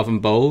 well, apart from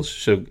bowls.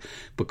 So,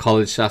 but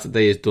college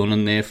Saturday is done,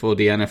 and therefore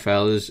the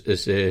NFL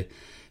is a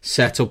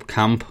set up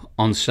camp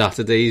on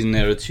Saturdays, and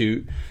there are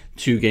two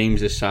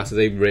games this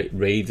Saturday: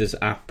 Raiders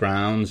at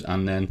Browns,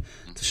 and then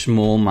the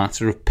small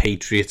matter of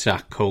Patriots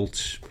at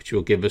Colts, which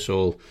will give us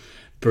all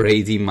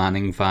Brady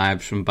Manning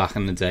vibes from back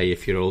in the day,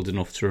 if you're old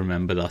enough to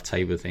remember that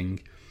type of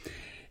thing.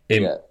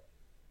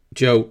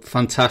 Joe,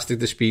 fantastic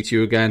to speak to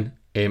you again.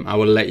 I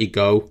will let you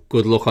go.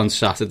 Good luck on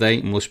Saturday,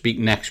 and we'll speak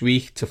next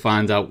week to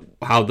find out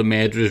how the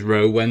Murderers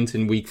Row went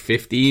in week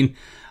 15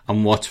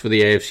 and what's for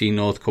the AFC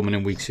North coming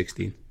in week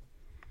 16.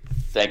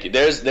 Thank you.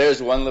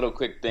 There's one little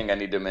quick thing I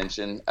need to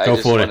mention. I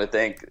just want to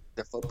thank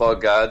the football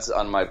gods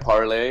on my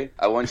parlay.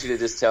 I want you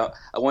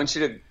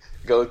to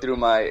go through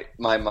my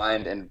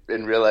mind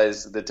and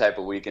realize the type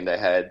of weekend I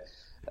had.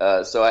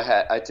 So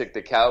I took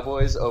the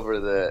Cowboys over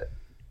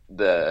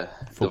the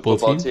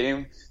football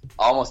team.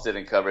 Almost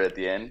didn't cover at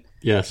the end.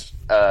 Yes.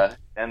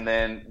 And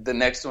then the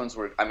next ones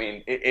were,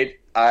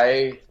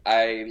 I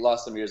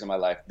lost some years of my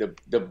life.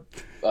 The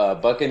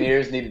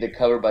Buccaneers needed to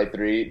cover by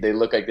 3. They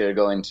looked like they were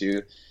going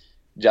to.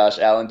 Josh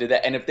Allen did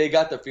that. And if they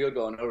got the field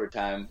goal in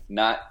overtime,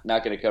 not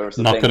going to cover.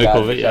 So not going to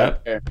cover, yeah.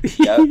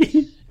 Yep.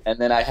 And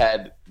then I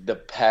had the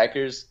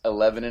Packers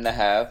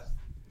 11.5.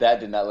 That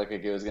did not look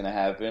like it was going to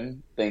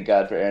happen. Thank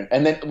God for Aaron.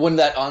 And then when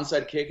that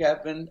onside kick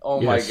happened,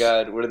 my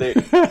God, were they?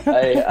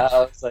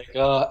 I was like,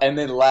 oh. And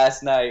then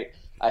last night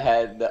I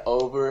had the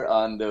over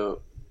on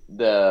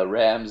the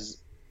Rams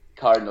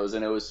Cardinals,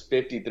 and it was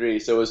 53.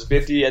 So it was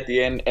 50 at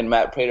the end, and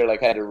Matt Prater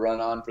had to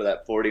run on for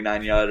that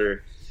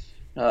 49-yarder.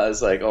 I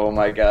was like, oh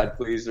my God,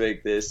 please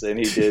make this, and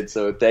he did.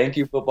 So thank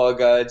you, football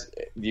gods.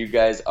 You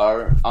guys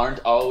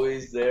aren't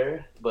always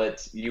there,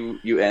 but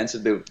you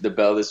answered the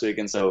bell this week,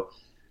 and so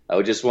I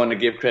would just want to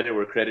give credit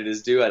where credit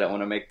is due. I don't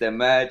want to make them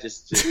mad.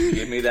 Just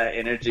give me that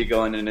energy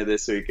going into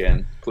this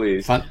weekend,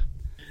 please.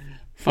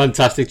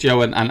 Fantastic,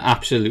 Joe, and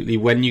absolutely,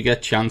 when you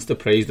get chance to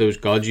praise those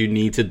gods, you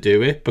need to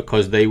do it,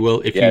 because they will.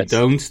 If you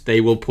don't,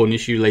 they will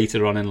punish you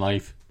later on in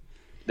life.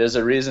 There's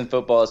a reason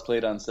football is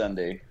played on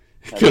Sunday.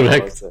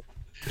 Correct.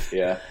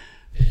 Yeah.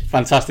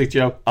 Fantastic,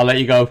 Joe. I'll let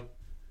you go.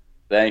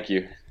 Thank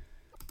you.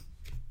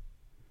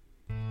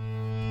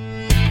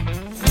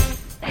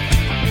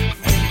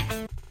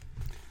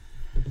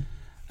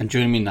 And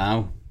joining me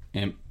now,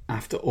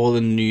 after all the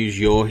news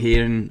you're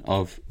hearing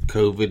of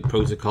COVID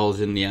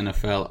protocols in the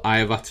NFL, I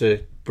have had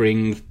to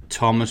bring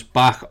Thomas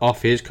back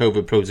off his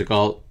COVID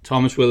protocol.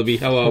 Thomas Willoughby,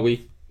 how are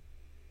we?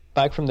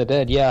 Back from the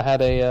dead. Yeah, I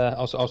had I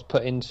was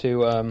put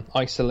into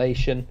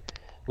isolation.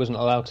 Wasn't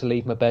allowed to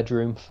leave my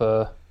bedroom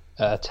for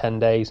 10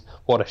 days.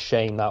 What a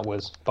shame that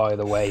was, by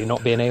the way.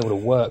 Not being able to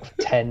work for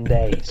 10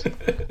 days.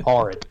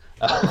 Horrid.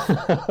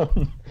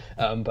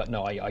 But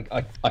no,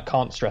 I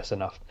can't stress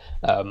enough.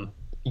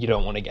 You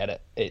don't want to get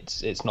it.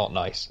 It's not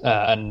nice.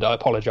 And I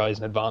apologise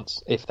in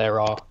advance if there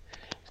are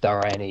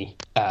any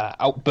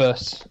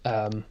outbursts.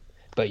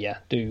 But yeah,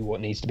 do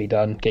what needs to be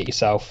done. Get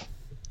yourself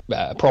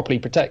properly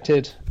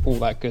protected. All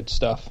that good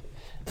stuff.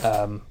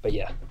 But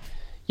yeah.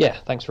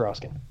 Thanks for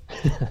asking.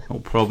 No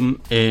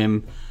problem.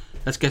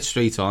 Let's get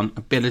straight on.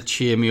 A bit of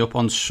cheer me up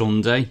on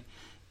Sunday,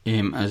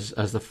 as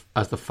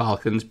the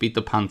Falcons beat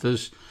the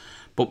Panthers.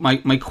 But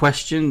my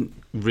question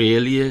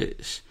really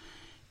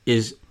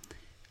is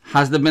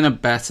has there been a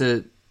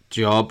better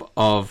job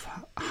of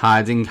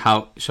hiding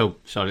how? So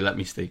sorry, let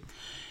me see.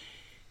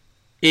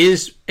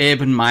 Is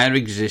Urban Meyer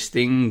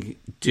existing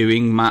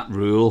doing Matt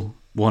Rule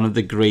one of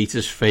the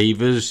greatest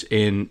favours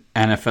in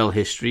NFL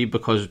history,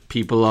 because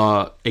people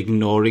are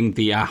ignoring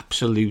the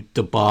absolute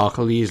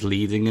debacle he is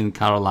leading in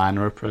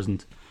Carolina at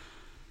present?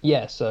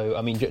 Yeah, so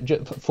I mean,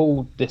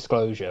 full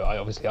disclosure,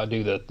 I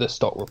do the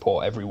stock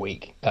report every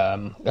week.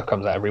 It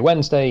comes out every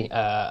Wednesday,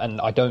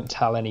 and I don't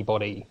tell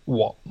anybody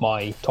what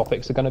my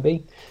topics are going to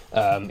be.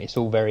 It's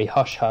all very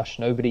hush-hush,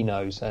 nobody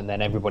knows, and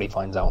then everybody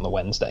finds out on the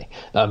Wednesday.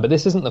 But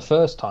this isn't the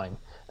first time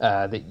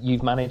that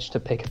you've managed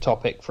to pick a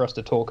topic for us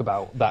to talk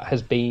about that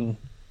has been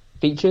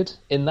featured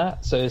in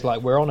that. So it's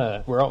like we're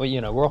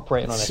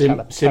operating on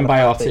a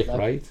symbiotic,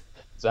 right?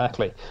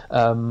 Exactly.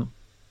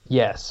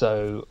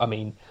 So I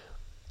mean,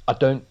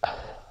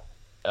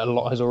 a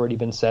lot has already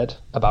been said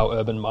about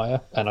Urban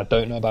Meyer, and I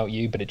don't know about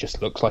you, but it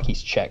just looks like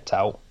he's checked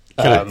out.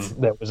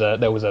 There was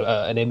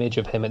an image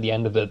of him at the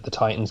end of the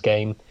Titans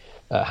game,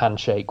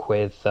 handshake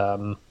with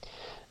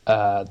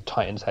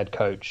Titans head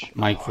coach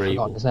Mike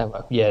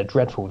Vrabel. Yeah,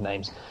 dreadful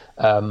names.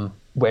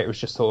 Where it was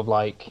just sort of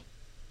like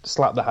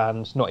slap the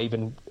hand, not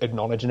even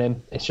acknowledging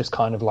him. It's just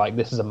kind of like,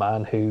 this is a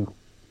man who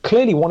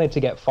clearly wanted to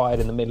get fired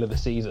in the middle of the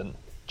season,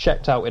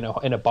 checked out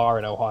in a bar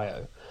in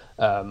Ohio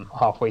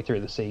halfway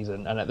through the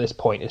season, and at this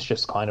point it's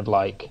just kind of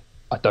like,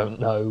 I don't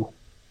know.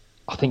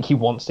 I think he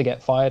wants to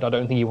get fired. I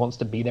don't think he wants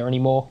to be there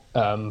anymore.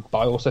 But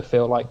I also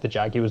feel like the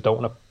Jaguars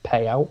don't want to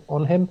pay out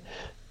on him.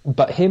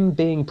 But him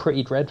being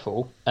pretty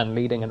dreadful and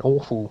leading an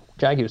awful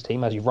Jaguars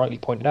team, as you rightly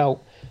pointed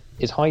out,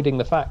 is hiding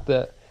the fact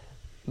that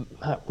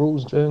Matt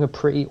Rule's doing a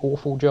pretty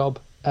awful job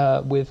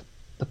with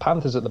the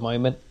Panthers at the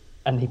moment,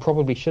 and he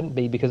probably shouldn't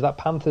be, because that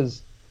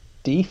Panthers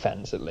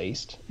defense, at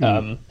least,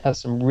 has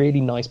some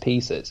really nice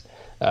pieces.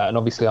 And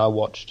obviously I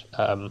watched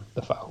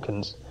the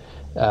Falcons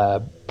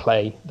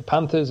play the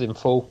Panthers in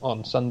full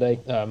on Sunday,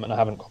 and I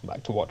haven't gone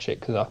back to watch it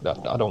because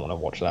I don't want to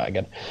watch that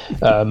again.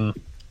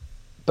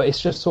 But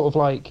it's just sort of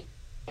like,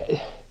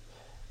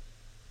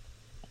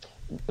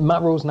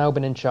 Matt Rule's now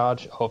been in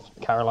charge of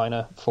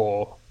Carolina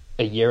for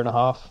a year and a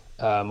half.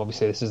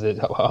 Obviously, this is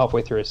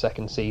halfway through his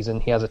second season.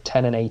 He has a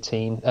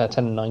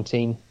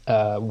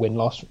 10-19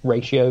 win-loss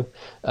ratio,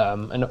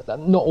 and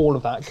not all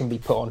of that can be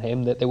put on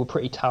him. That they were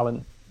pretty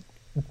talent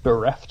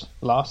bereft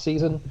last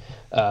season,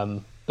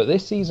 but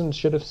this season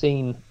should have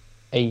seen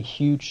a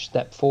huge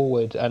step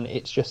forward, and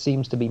it just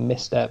seems to be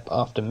misstep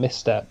after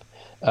misstep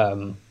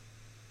on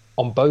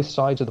both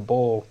sides of the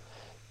ball.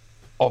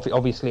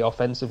 Obviously,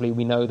 offensively,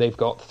 we know they've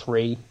got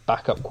 3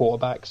 backup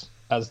quarterbacks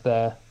as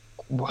their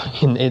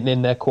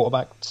in their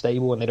quarterback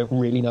stable, and they don't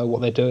really know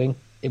what they're doing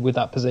with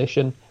that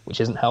position, which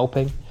isn't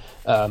helping.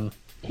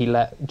 He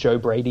let Joe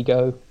Brady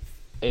go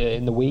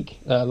in the week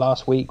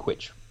last week,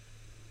 which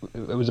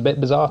it was a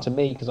bit bizarre to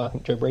me because I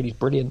think Joe Brady's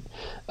brilliant.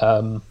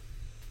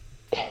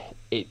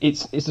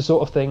 It's the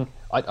sort of thing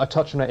I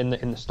touched on it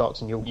in the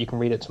stocks, and you can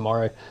read it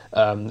tomorrow.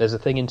 There's a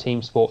thing in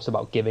team sports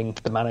about giving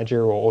the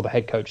manager or the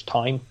head coach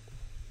time.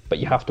 But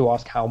you have to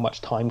ask, how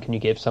much time can you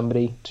give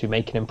somebody to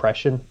make an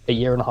impression? A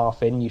year and a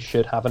half in, you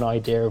should have an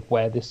idea of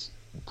where this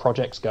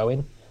project's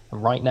going.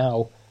 And right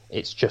now,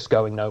 it's just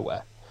going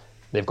nowhere.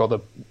 They've got the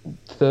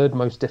 3rd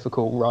most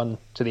difficult run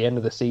to the end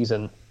of the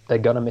season. They're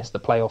going to miss the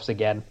playoffs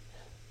again.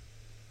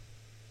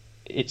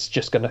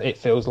 It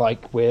feels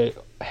like we're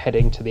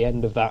heading to the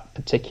end of that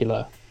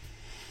particular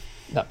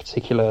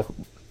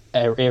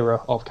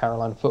era of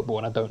Carolina football,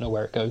 and I don't know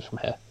where it goes from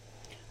here.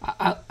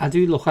 I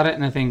do look at it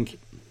and I think,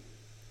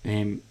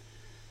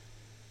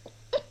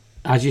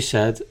 as you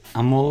said,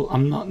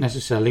 I'm not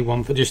necessarily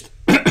one for just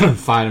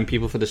firing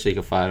people for the sake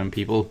of firing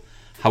people.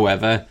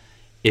 However,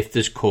 if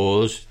there's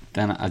cause,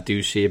 then I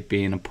do see it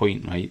being a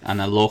point, right?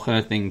 And I look and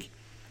I think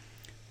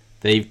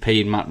they've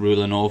paid Matt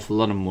Rule an awful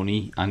lot of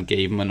money and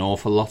gave him an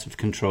awful lot of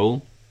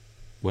control,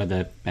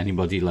 whether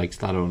anybody likes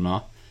that or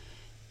not.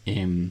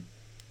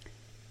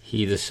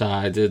 He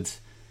decided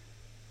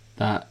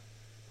that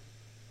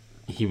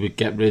he would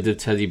get rid of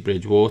Teddy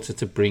Bridgewater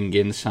to bring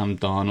in Sam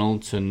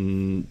Darnold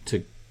and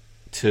to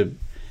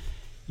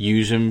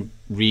use him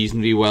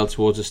reasonably well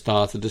towards the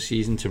start of the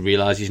season, to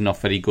realise he's not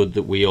very good,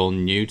 that we all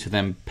knew, to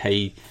then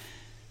pay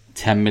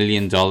 $10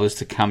 million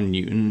to Cam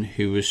Newton,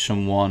 who was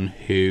someone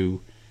who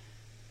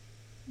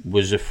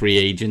was a free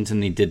agent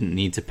and they didn't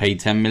need to pay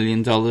 $10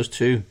 million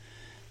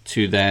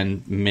to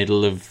then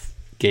middle of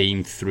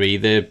game 3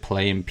 they're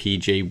playing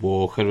PJ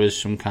Walker as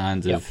some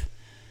kind of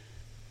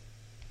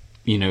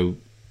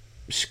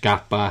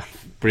scat back,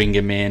 bring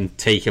him in,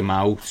 take him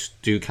out,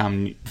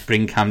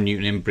 bring Cam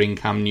Newton in, bring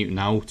Cam Newton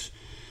out.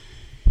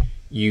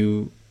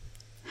 You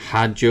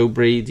had Joe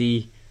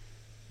Brady,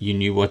 you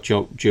knew what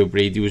Joe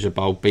Brady was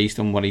about based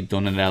on what he'd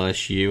done at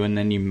LSU, and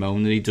then you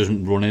moan that he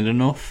doesn't run it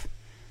enough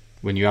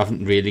when you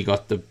haven't really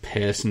got the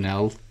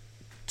personnel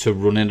to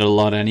run it a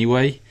lot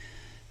anyway.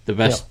 The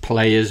best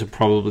players are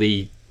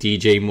probably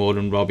DJ Moore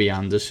and Robbie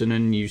Anderson,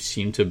 and you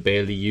seem to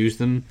barely use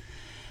them.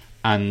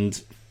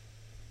 And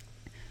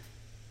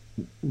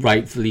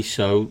rightfully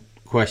so,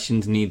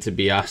 questions need to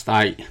be asked.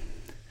 I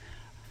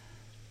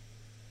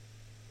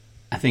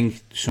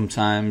think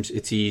sometimes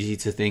it's easy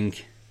to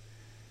think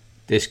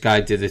this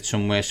guy did it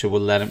somewhere, so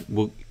we'll let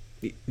him.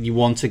 You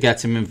want to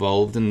get him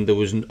involved, and there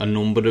was a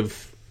number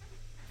of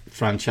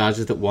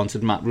franchises that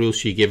wanted Matt Rule,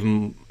 so you give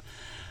him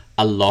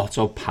a lot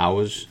of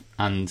powers,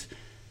 and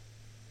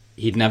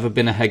he'd never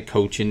been a head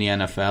coach in the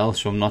NFL,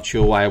 so I'm not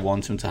sure why I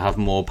want him to have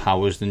more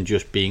powers than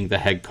just being the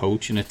head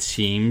coach. And it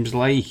seems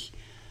like,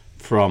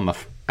 from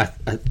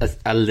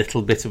a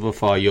little bit of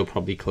afar, you're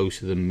probably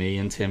closer than me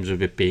in terms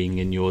of it being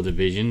in your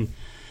division.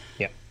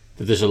 Yeah,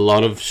 that there's a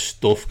lot of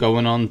stuff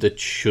going on that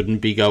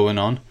shouldn't be going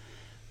on,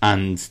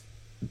 and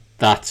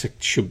that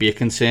should be a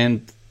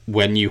concern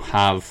when you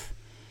have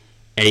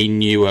a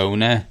new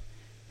owner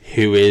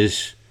who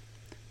is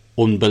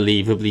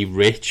unbelievably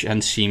rich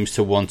and seems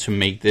to want to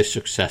make this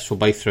successful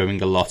by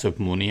throwing a lot of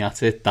money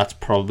at it. That's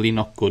probably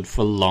not good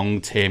for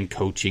long-term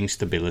coaching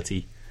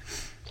stability.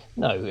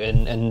 No,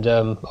 and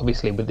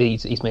obviously with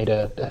these, he's made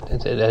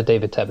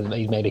David Tebbott's,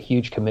 he's made a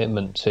huge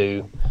commitment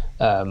to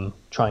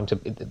trying to.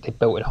 They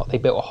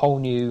built a whole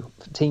new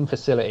team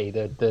facility,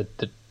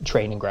 the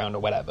training ground or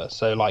whatever.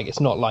 So like, it's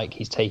not like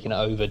he's taking it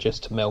over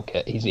just to milk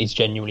it. He's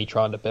genuinely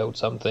trying to build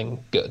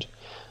something good,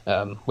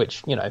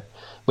 which, you know,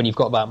 when you've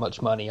got that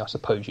much money, I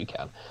suppose you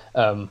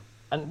can.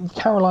 And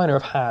Carolina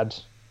have had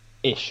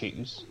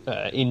issues,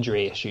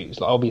 injury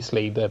issues. Like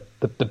obviously, the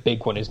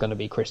big one is going to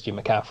be Christian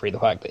McCaffrey. The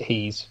fact that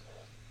he's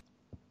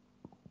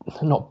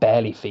not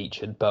barely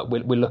featured, but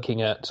we're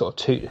looking at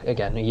sort of a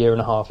year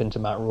and a half into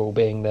Matt Rule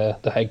being the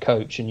head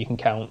coach, and you can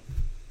count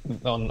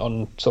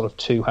on sort of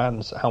two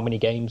hands how many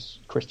games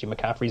Christian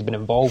McCaffrey's been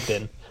involved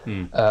in.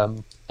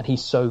 And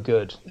he's so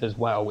good as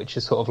well, which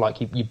is sort of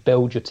like you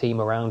build your team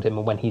around him,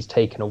 and when he's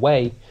taken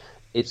away,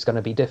 it's going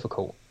to be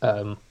difficult.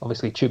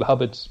 Obviously, Chuba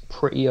Hubbard's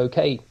pretty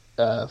okay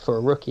for a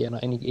rookie,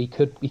 and he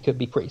could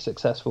be pretty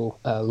successful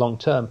long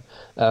term.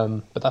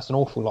 But that's an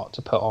awful lot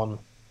to put on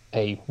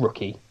a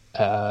rookie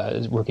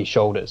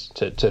shoulders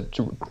to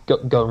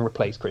go and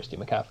replace Christian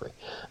McCaffrey.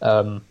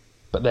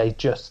 But they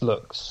just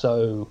look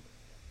so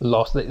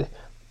lost.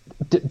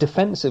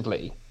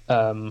 Defensively,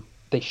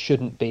 they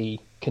shouldn't be.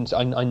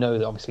 I know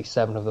that obviously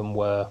 7 of them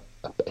were.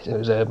 It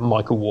was a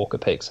Michael Walker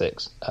pick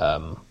six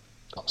on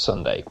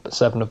Sunday, but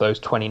 7 of those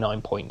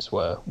 29 points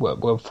were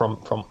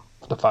from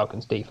the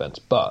Falcons defense.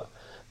 But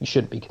you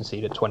shouldn't be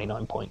conceding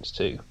 29 points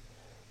to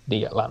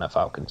the Atlanta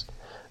Falcons.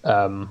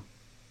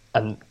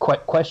 And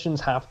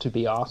questions have to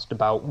be asked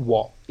about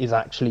what is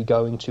actually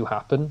going to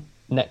happen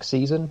next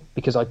season,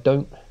 because I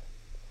don't.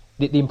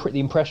 The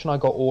impression I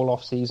got all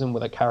off season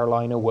was that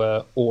Carolina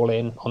were all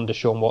in on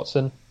Deshaun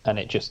Watson, and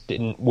it just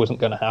wasn't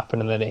going to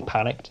happen, and then they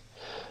panicked.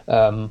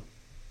 Do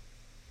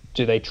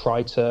they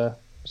try to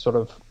sort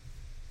of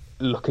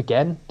look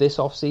again this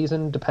off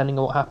season, depending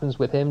on what happens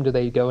with him? Do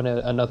they go in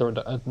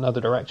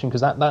another direction? Because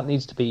that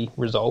needs to be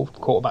resolved. The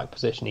quarterback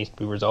position needs to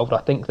be resolved.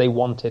 I think they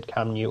wanted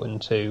Cam Newton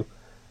to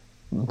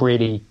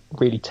really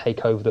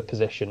take over the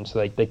position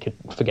so they could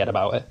forget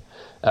about it,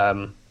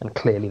 and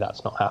clearly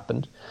that's not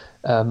happened.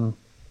 And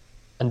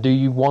do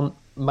you want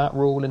Matt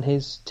Rule and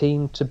his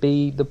team to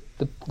be the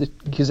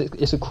because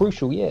it's a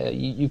crucial year.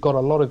 You've got a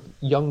lot of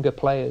younger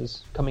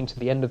players coming to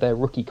the end of their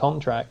rookie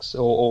contracts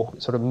or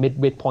sort of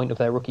midpoint of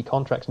their rookie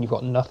contracts, and you've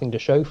got nothing to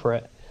show for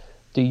it.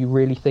 Do you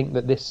really think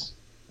that this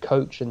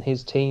coach and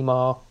his team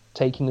are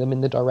taking them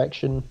in the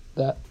direction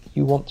that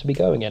you want to be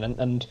going in?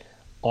 And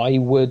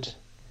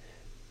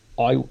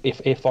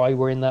if I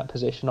were in that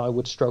position, I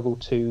would struggle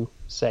to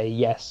say,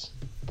 yes,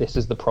 this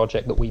is the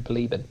project that we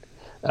believe in.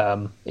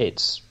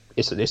 It's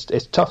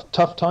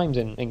tough times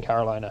in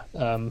Carolina.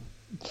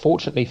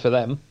 Fortunately for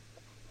them,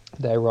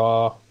 there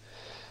are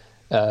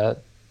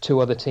 2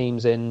 other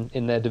teams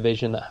in their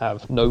division that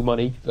have no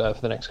money for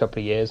the next couple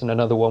of years, and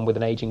another one with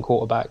an aging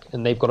quarterback,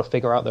 and they've got to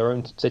figure out their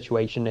own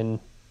situation in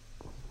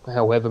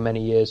however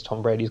many years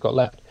Tom Brady's got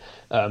left.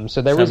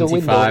 So there is a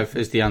window. 75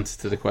 is the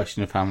answer to the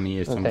question of how many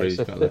years Tom Brady's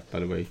got left, by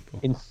the way.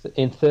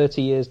 In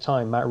 30 years'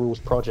 time, Matt Rule's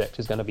project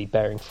is going to be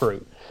bearing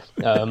fruit.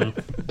 But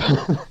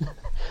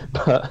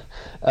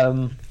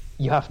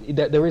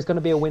there is going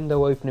to be a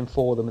window opening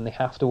for them, and they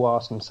have to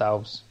ask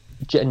themselves,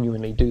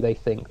 genuinely, do they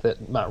think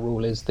that Matt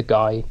Rule is the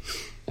guy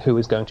who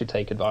is going to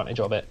take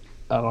advantage of it?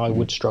 And I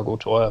would struggle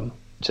to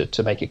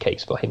make a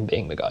case for him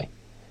being the guy.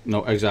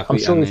 No, exactly.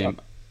 I'm sure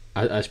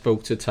I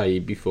spoke to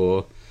Taib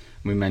before.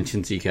 We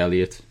mentioned Zeke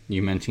Elliott.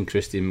 You mentioned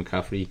Christian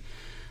McCaffrey.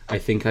 I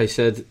think I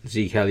said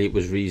Zeke Elliott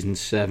was reason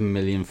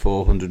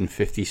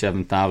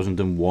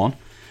 7,457,001.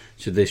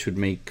 So this would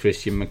make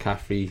Christian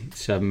McCaffrey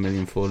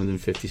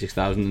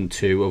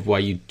 7,456,002, of why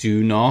you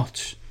do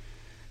not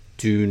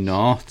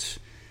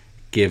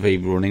give a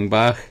running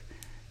back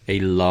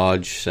a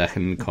large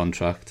second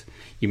contract.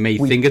 You may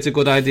think it's a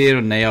good idea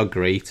and they are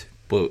great,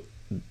 but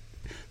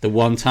the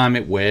one time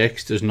it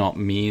works does not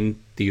mean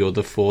the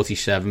other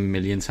 47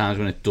 million times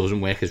when it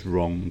doesn't work is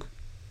wrong.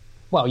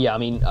 Well, yeah, I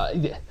mean,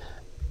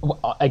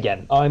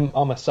 again,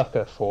 I'm a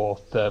sucker for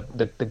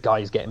the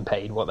guys getting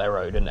paid what they're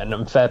owed,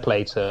 and fair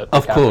play to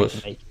of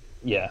course.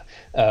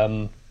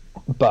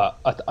 But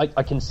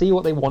I can see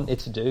what they wanted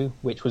to do,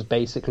 which was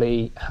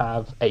basically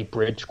have a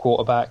bridge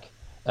quarterback,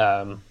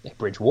 a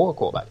Bridgewater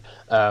quarterback,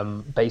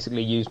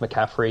 basically use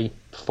McCaffrey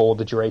for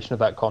the duration of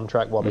that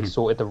contract while they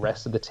sorted the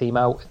rest of the team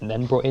out, and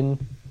then brought in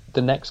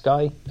the next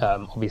guy.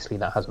 Obviously,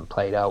 that hasn't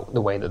played out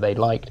the way that they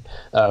liked.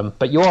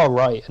 But you are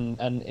right,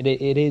 and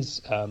it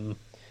is.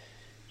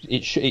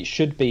 It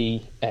should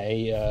be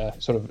a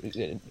sort of.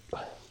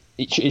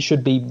 It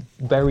should be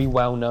very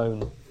well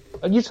known.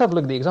 You just have a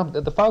look at the example.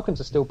 The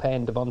Falcons are still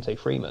paying Devontae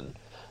Freeman,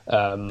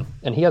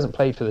 and he hasn't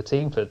played for the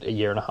team for a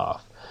year and a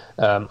half.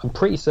 I'm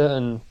pretty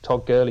certain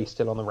Todd Gurley's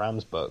still on the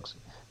Rams books.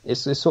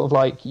 It's sort of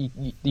like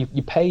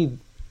you pay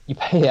you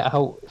pay it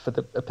out for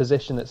a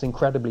position that's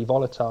incredibly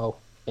volatile.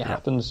 It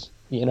happens.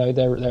 There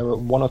are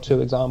one or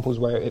two examples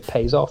where it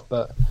pays off,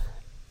 but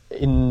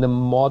in the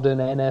modern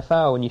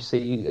NFL, when you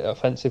see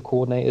offensive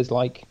coordinators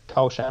like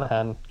Kyle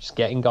Shanahan just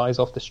getting guys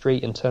off the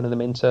street and turning them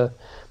into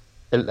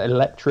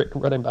electric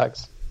running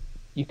backs,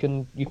 you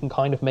can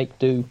kind of make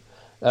do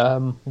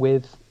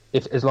with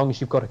as long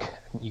as you've got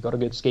a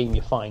good scheme,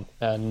 you're fine.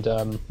 And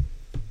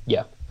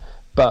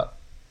but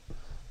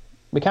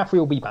McCaffrey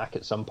will be back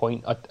at some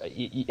point.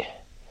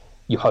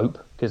 You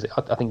hope, because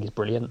I think he's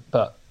brilliant.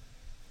 But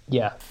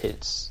yeah,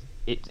 it's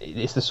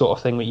the sort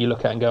of thing that you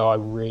look at and go,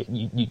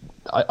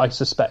 I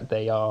suspect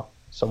they are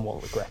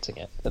somewhat regretting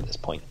it at this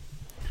point.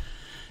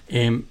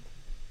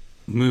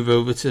 Move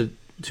over to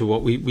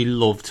what we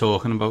love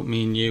talking about,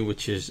 me and you,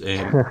 which is the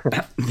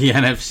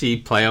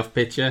NFC playoff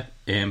picture,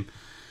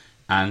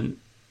 and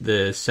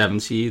the 7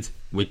 seed,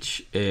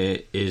 which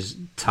is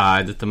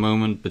tied at the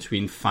moment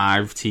between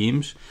 5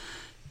 teams.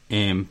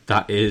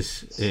 That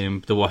is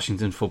the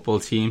Washington football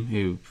team,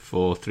 who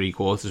for 3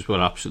 quarters were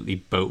absolutely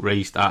boat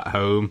raced at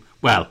home.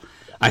 Well,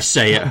 I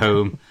say at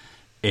home,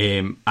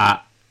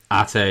 at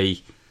a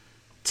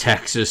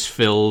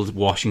Texas-filled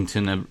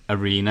Washington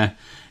arena.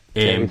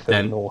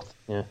 Then North,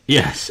 yeah.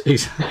 Yes,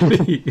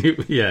 exactly.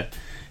 Yeah,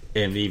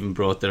 they even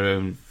brought their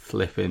own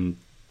flipping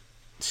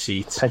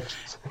seats, which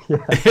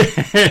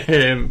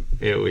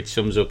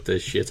sums up the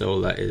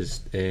shithole that is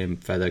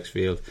FedEx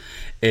Field.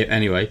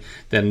 Anyway,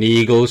 then the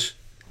Eagles,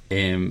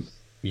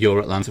 your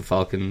Atlanta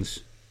Falcons,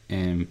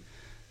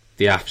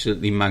 the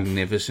absolutely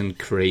magnificent,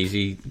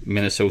 crazy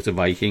Minnesota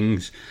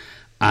Vikings,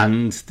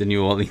 and the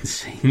New Orleans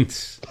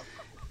Saints,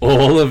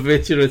 all of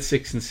which are at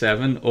 6 and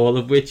 7, all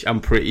of which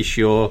I'm pretty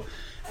sure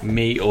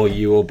me or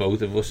you or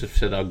both of us have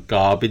said are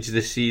garbage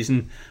this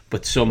season,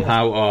 but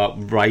somehow are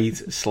right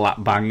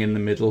slap bang in the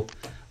middle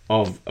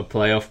of a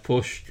playoff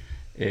push,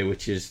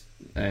 which is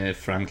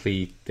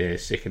frankly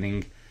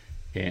sickening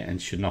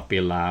and should not be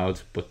allowed,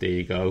 but there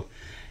you go.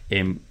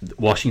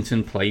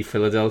 Washington play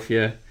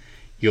Philadelphia.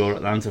 Your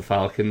Atlanta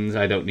Falcons,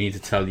 I don't need to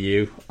tell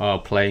you, are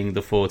playing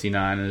the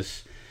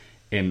 49ers.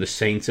 The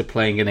Saints are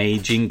playing an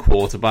aging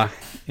quarterback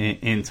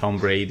in Tom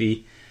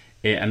Brady.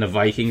 And the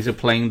Vikings are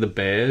playing the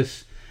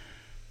Bears.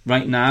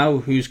 Right now,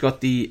 who's got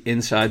the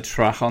inside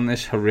track on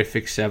this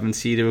horrific 7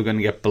 seed who are going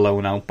to get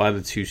blown out by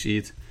the 2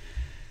 seed?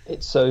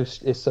 It's so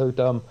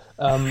dumb.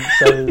 The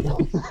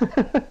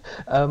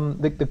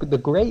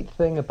great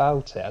thing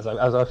about it, as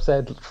I've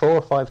said 4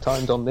 or 5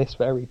 times on this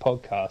very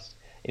podcast,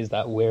 is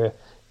that we're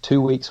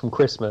 2 weeks from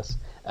Christmas,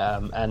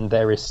 and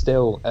there is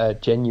still a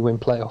genuine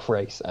playoff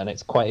race, and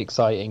it's quite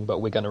exciting, but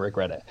we're going to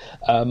regret it.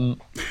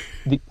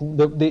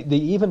 The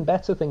even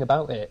better thing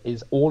about it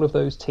is all of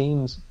those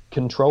teams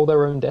control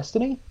their own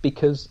destiny,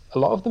 because a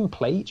lot of them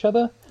play each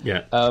other.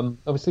 Yeah.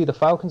 Obviously, the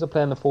Falcons are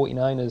playing the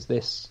 49ers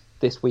this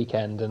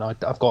weekend, and I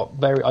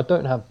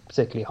don't have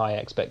particularly high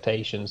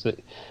expectations that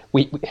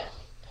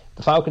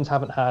the Falcons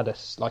haven't had a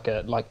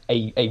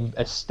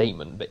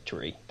statement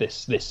victory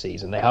this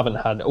season. They haven't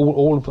had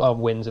all of our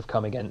wins have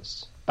come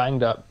against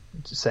banged up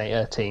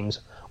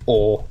teams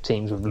or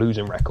teams with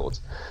losing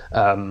records.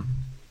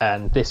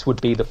 And this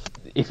would be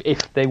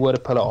if they were to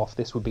pull it off,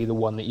 this would be the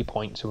one that you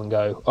point to and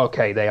go,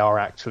 okay, they are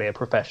actually a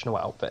professional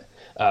outfit.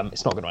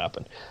 It's not going to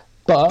happen.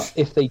 But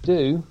if they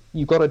do,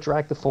 you've got to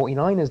drag the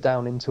 49ers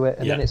down into it,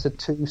 and then it's a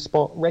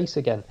 2-spot race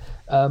again.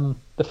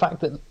 The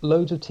fact that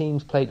loads of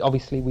teams played,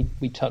 obviously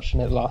we touched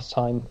on it last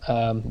time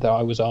that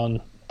I was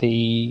on,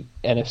 the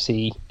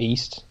NFC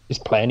East is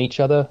playing each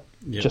other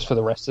just for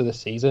the rest of the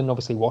season.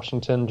 Obviously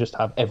Washington just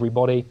have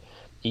everybody,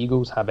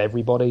 Eagles have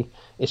everybody.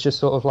 It's just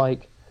sort of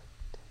like,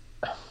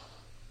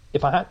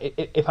 if I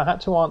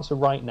had to answer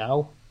right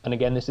now, and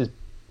again this is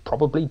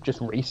probably just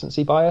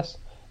recency bias,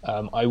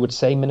 I would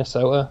say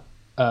Minnesota.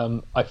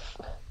 But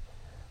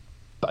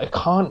I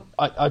can't.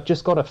 I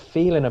just got a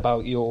feeling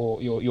about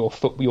your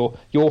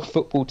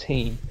football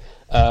team.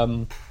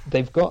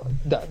 They've got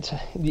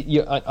that.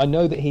 I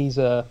know that he's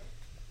not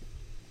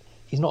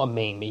a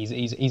meme.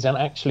 He's an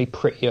actually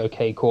pretty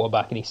okay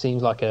quarterback, and he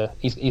seems like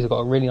he's got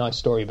a really nice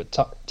story. But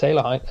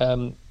Taylor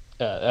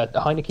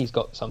Heineke's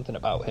got something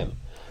about him,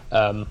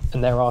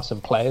 and there are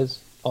some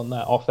players on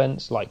that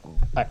offense, like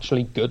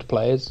actually good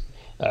players.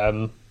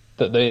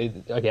 That they,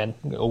 again,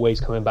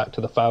 always coming back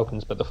to the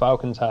Falcons, but the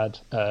Falcons had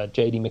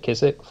J.D.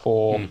 McKissick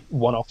for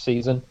one off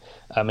season,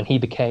 and he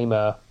became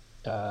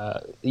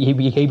he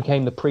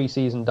became the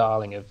preseason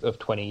darling of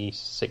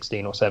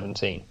 2016 or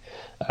 17,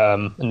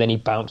 and then he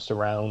bounced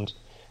around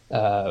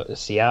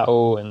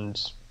Seattle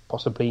and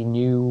possibly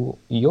New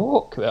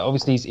York.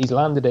 Obviously, he's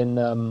landed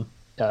in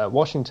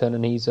Washington,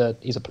 and he's a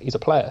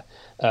player.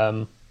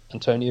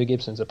 Antonio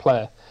Gibson's a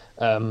player.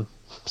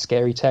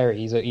 Scary Terry,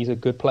 he's a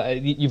good player.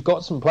 You've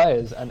got some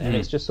players, and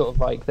it's just sort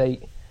of like the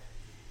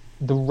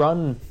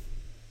run.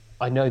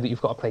 I know that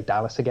you've got to play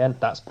Dallas again.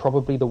 That's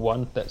probably the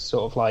one that's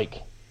sort of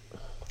like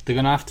they're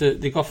gonna have to.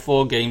 They've got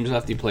 4 games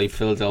left. They play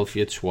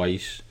Philadelphia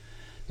twice,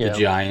 the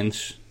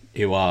Giants,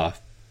 who are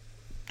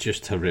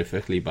just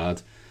horrifically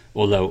bad,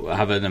 although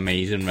have an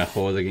amazing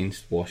record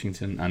against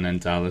Washington and then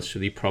Dallas, so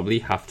they probably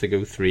have to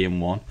go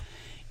 3-1.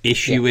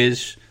 Issue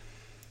is,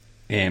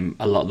 a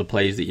lot of the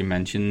players that you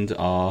mentioned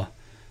are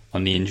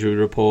on the injury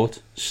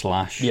report /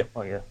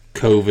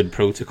 COVID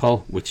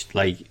protocol, which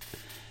I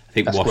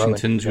think that's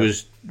Washington's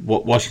was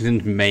what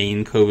Washington's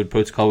main COVID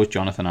protocol was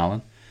Jonathan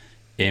Allen,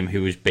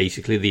 who was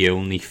basically the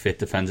only fit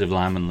defensive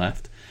lineman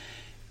left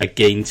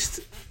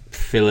against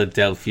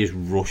Philadelphia's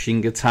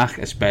rushing attack,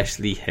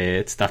 especially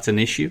Hurts. That's an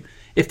issue.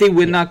 If they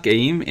win that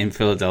game in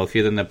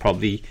Philadelphia, then they're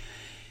probably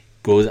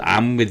good.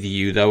 I'm with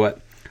you though.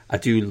 I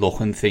do look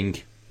and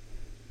think.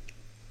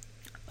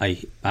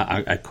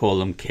 I call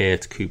them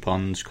Kurt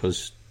coupons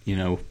because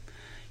I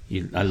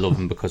love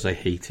him because I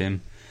hate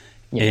him.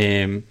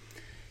 Yeah.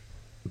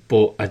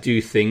 But I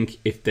do think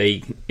if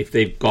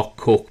they've got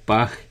Cook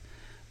back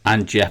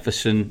and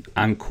Jefferson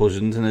and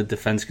Cousins and the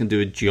defense can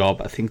do a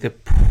job, I think they're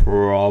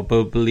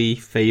probably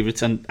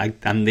favourites.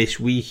 And this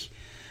week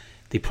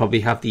they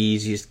probably have the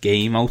easiest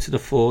game out of the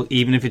four,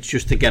 even if it's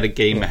just to get a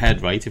game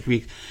ahead, right? If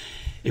we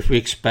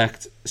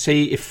expect,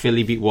 say, if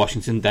Philly beat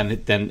Washington, then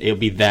it'll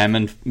be them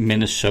and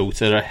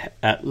Minnesota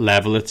at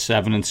level at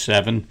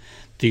 7-7.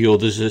 The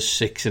others are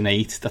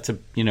 6-8. That's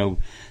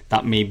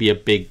that may be a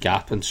big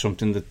gap and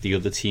something that the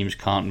other teams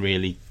can't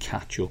really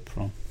catch up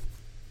from.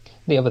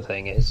 The other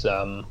thing is,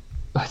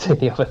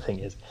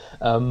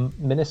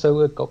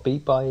 Minnesota got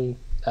beat by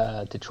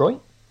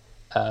Detroit.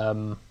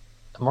 Am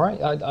I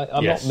right?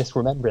 I'm yes. not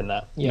misremembering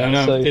that. Yeah,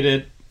 no, so they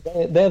did.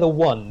 They're the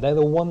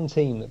one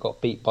team that got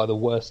beat by the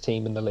worst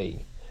team in the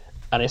league,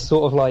 and it's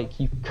sort of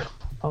like you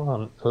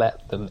can't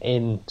let them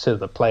into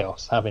the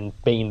playoffs having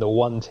been the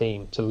one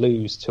team to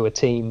lose to a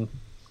team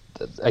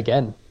that,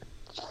 again,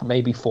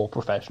 maybe 4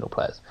 professional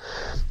players.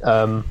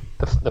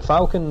 The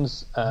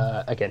Falcons,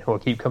 again, who I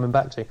keep coming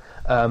back to,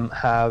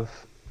 have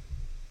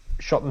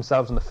shot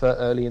themselves in the foot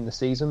early in the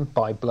season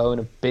by blowing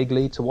a big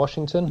lead to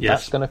Washington. Yes.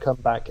 That's going to come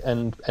back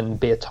and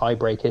be a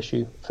tie-break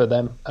issue for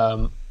them.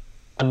 I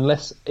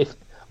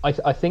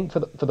think for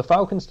the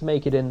Falcons to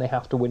make it in, they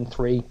have to win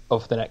 3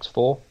 of the next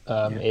 4.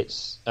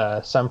 It's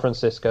San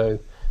Francisco,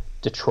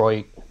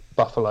 Detroit,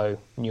 Buffalo,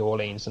 New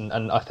Orleans,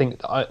 and I think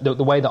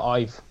the way that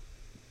I've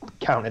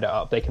counted it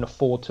up, they can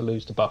afford to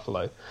lose to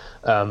Buffalo.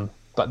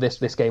 But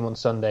this game on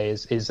Sunday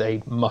is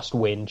a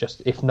must-win,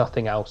 just if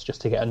nothing else,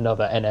 just to get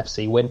another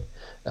NFC win,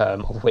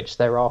 of which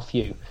there are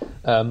few.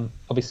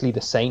 Obviously,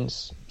 the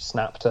Saints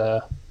snapped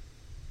a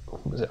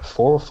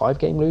 4 or 5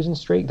 game losing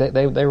streak.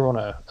 They were on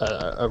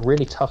a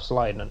really tough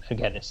slide, and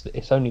again,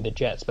 it's only the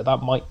Jets, but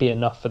that might be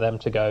enough for them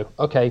to go,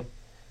 okay,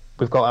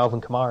 we've got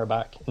Alvin Kamara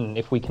back, and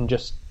if we can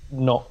just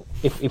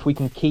if we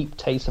can keep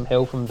Taysom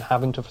Hill from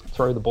having to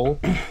throw the ball,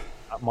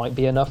 that might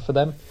be enough for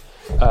them.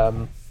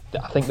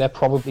 I think they've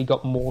probably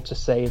got more to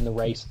say in the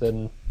race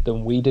than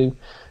we do.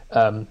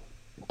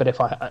 But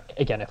if I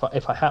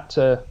had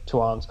to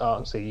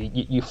answer,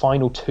 your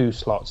final 2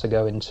 slots are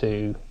going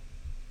to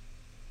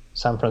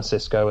San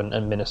Francisco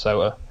and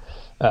Minnesota.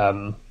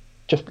 There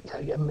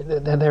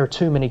are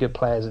too many good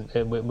players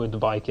with the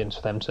Vikings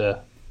for them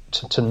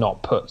to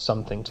not put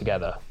something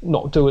together,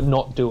 not do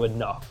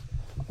enough.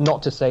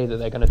 Not to say that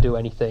they're going to do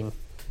anything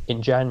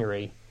in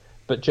January,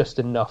 but just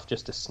enough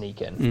just to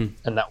sneak in,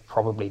 and that will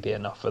probably be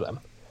enough for them.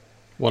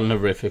 What an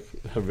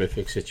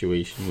horrific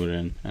situation we're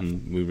in,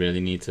 and we really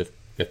need to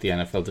get the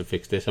NFL to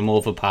fix this. I'm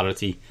all for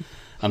parity.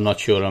 I'm not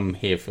sure I'm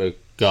here for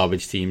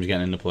garbage teams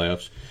getting in the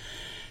playoffs.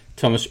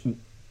 Thomas,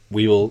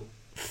 we will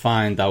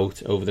find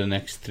out over the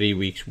next 3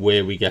 weeks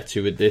where we get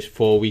to with this,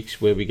 4 weeks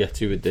where we get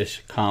to with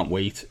this. Can't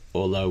wait,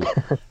 although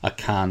I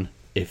can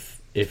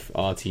if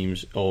our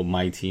teams, or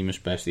my team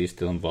especially, is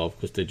still involved,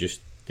 because they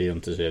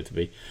don't deserve to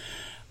be.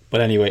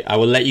 But anyway, I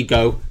will let you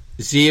go.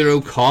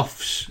 0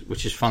 coughs,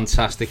 which is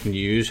fantastic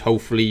news.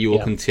 Hopefully you will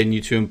continue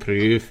to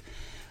improve,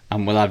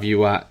 and we'll have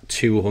you at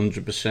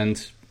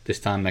 200% this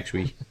time next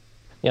week.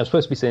 Yeah, I'm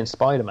supposed to be seeing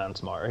Spider-Man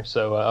tomorrow,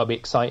 so I'll be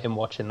excited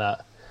watching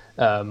that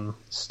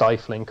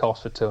stifling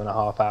cough for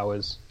 2.5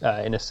 hours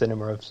in a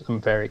cinema of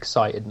some very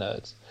excited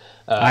nerds.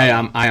 I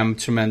am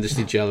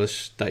tremendously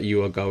jealous that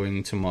you are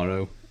going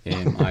tomorrow.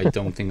 I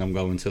don't think I'm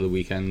going till the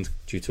weekend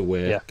due to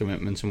work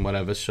commitments and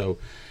whatever, so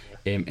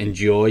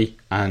enjoy,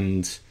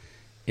 and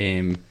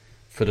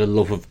for the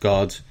love of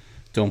God,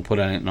 don't put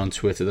anything on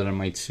Twitter that I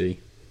might see.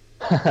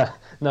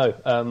 No,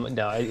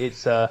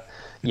 it's I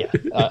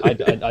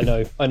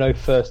know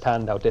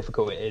firsthand how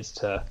difficult it is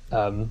to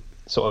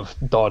sort of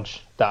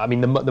dodge that. I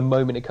mean, the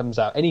moment it comes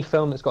out, any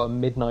film that's got a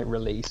midnight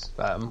release,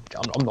 which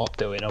I'm not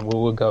doing, and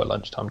we'll go at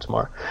lunchtime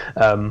tomorrow.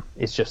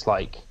 It's just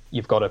like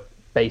you've got to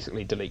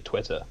basically delete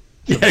Twitter.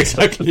 For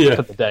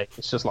the day.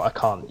 It's just like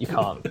you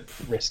can't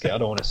risk it. I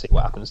don't want to see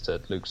what happens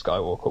to Luke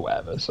Skywalker or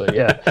whatever. So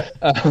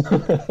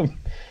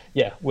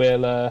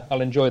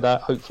I'll enjoy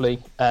that hopefully,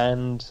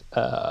 and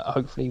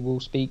hopefully we'll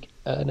speak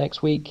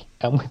next week,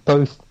 and we're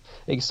both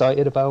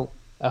excited about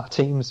our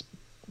teams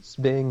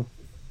being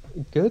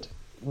good.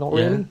 Not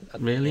really.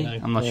 Really?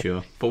 I'm not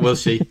sure, but we'll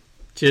see.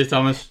 Cheers,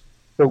 Thomas.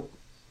 Cool.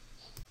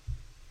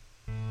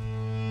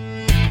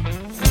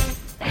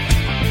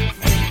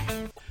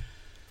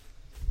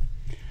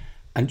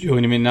 And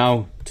joining me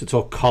now to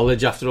talk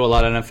college after all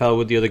that NFL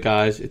with the other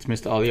guys, it's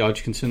Mr. Ollie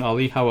Hodgkinson.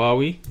 Ollie, how are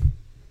we?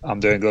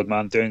 I'm doing good,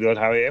 man. Doing good.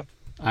 How are you?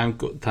 I'm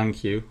good,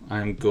 thank you.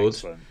 I'm good.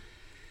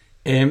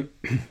 Excellent.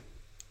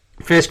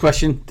 First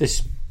question.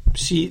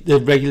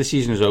 The regular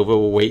season is over.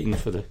 We're waiting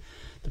for the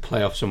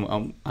playoffs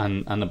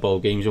and the bowl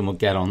games, and we'll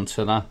get on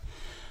to that.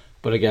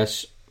 But I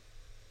guess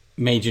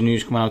major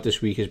news coming out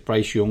this week is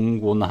Bryce Young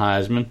won the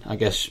Heisman. I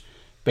guess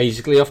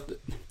basically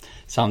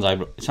sounds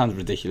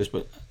ridiculous,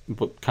 but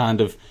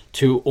kind of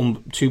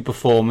two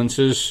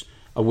performances,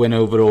 a win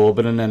over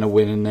Auburn and then a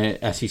win in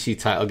the SEC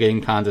title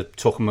game, kind of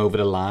took him over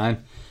the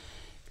line.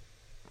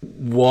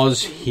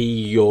 Was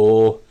he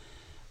your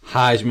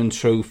Heisman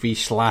Trophy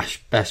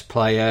 / best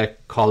player,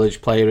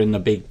 college player in the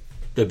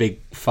big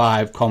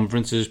five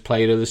conferences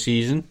player of the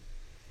season?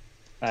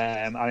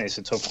 I think it's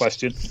a tough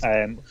question.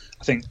 I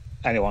think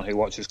anyone who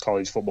watches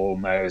college football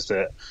knows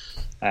that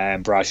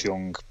Bryce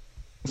Young,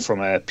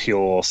 from a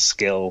pure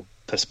skill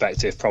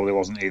perspective, probably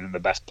wasn't even the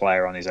best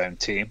player on his own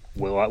team.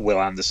 Will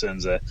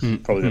Anderson's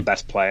probably the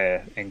best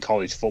player in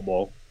college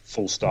football,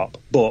 full stop.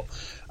 But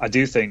I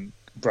do think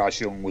Bryce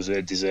Young was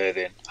a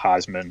deserving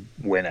Heisman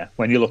winner.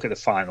 When you look at the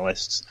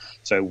finalists,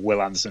 so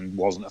Will Anderson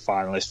wasn't a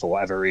finalist for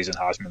whatever reason.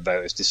 Heisman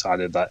voters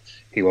decided that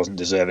he wasn't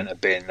deserving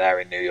of being there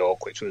in New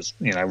York, which was,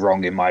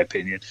 wrong in my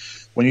opinion.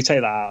 When you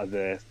take that out of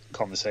the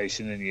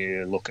conversation and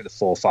you look at the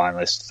four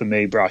finalists, for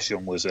me, Bryce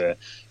Young was a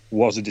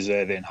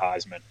deserving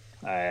Heisman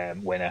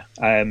winner.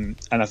 And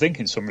I think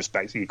in some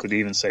respects you could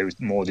even say he was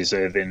more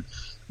deserving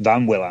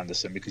than Will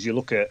Anderson, because you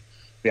look at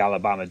the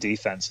Alabama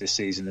defense this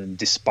season, and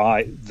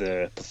despite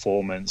the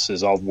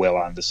performances of Will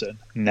Anderson,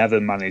 never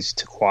managed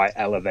to quite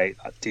elevate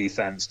that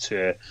defense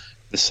to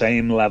the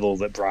same level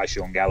that Bryce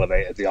Young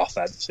elevated the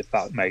offense, if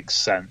that makes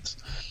sense.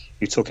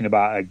 You're talking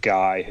about a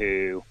guy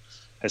who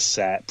has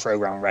set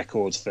program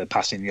records for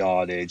passing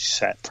yardage,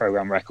 set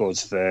program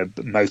records for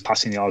most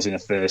passing yards in a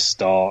first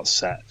start,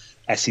 set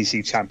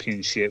SEC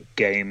championship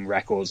game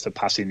records for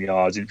passing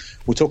yards. And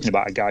we're talking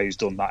about a guy who's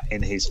done that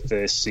in his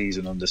first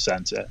season under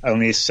center,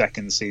 only his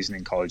second season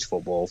in college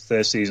football,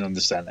 first season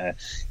under center.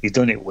 He's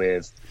done it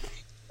with,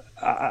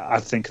 I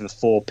think of the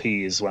 4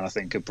 Ps when I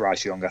think of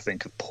Bryce Young. I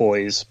think of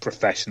poise,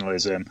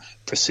 professionalism,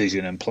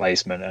 precision, and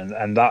placement.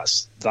 And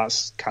that's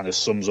kind of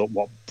sums up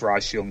what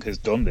Bryce Young has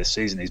done this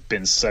season. He's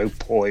been so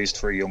poised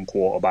for a young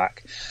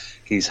quarterback.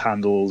 He's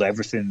handled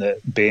everything that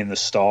being the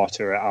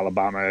starter at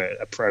Alabama,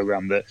 a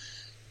program that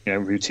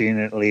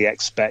routinely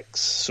expects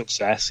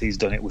success. He's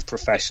done it with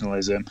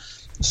professionalism.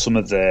 Some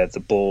of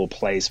the ball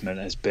placement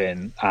has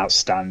been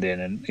outstanding,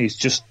 and he's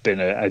just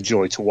been a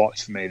joy to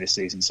watch for me this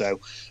season.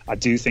 So I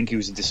do think he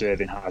was a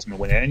deserving Heisman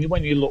winner. And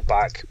when you look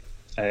back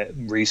at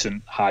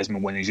recent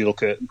Heisman winners, you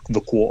look at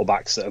the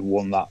quarterbacks that have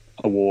won that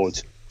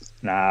award.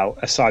 Now,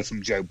 aside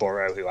from Joe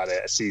Burrow, who had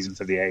a season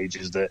for the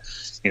ages that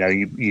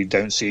you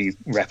don't see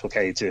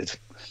replicated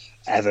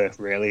ever,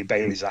 really.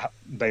 Bailey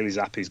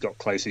Zappi's got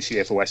close this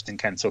year for Western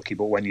Kentucky,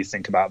 but when you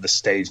think about the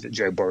stage that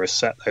Joe Burrow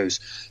set those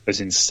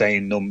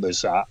insane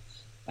numbers at,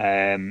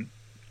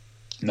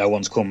 no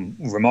one's come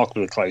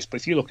remarkably close.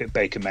 But if you look at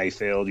Baker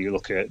Mayfield, you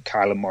look at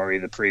Kyler Murray,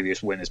 the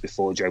previous winners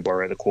before Joe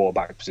Burrow at the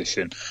quarterback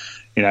position,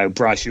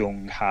 Bryce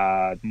Young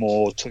had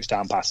more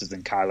touchdown passes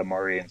than Kyler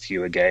Murray in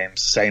fewer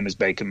games, same as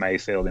Baker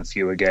Mayfield in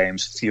fewer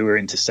games, fewer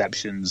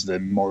interceptions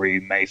than Murray,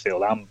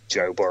 Mayfield and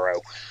Joe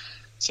Burrow.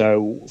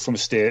 So from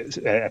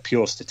a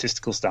pure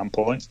statistical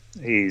standpoint,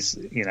 he's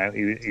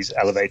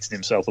elevated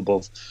himself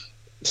above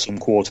some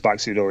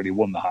quarterbacks who'd already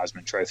won the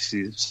Heisman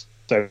Trophy.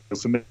 So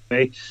for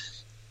me,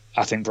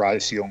 I think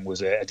Bryce Young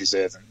was a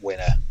deserving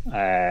winner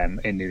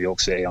in New York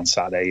City on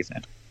Saturday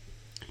evening.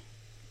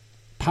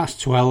 Past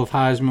 12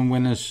 Heisman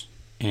winners,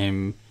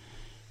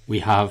 we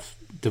have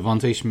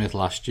Devontae Smith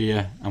last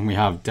year, and we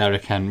have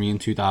Derrick Henry in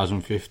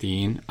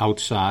 2015.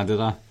 Outside of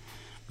that,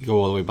 we go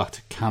all the way back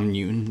to Cam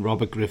Newton,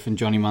 Robert Griffin,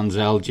 Johnny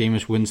Manziel,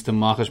 Jameis Winston,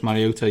 Marcus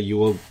Mariota. You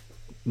will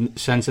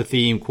sense a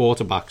theme: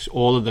 quarterbacks.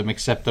 All of them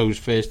except those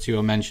first two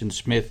I mentioned,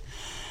 Smith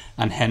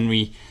and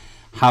Henry,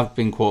 have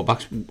been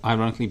quarterbacks.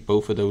 Ironically,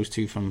 both of those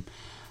two from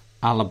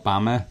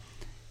Alabama.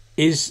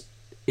 Is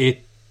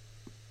it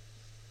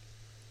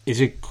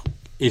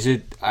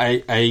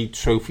a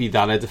trophy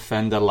that a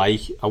defender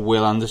like a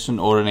Will Anderson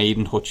or an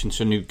Aiden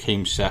Hutchinson, who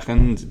came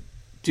second,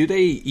 do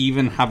they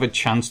even have a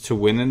chance to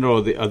win it, or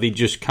are they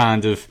just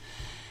kind of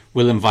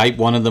will invite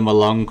one of them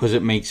along because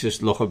it makes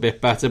us look a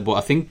bit better? But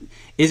I think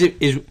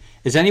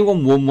has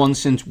anyone won one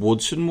since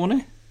Woodson won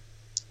it?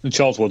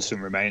 Charles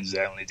Woodson remains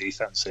the only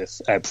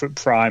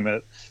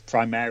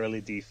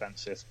primarily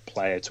defensive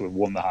player to have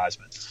won the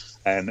Heisman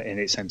in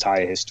its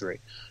entire history.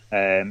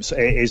 So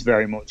it is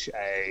very much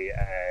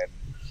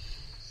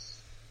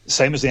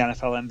same as the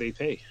NFL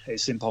MVP.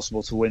 It's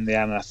impossible to win the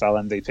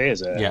NFL MVP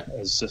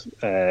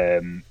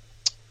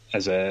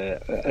as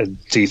a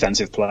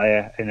defensive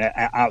player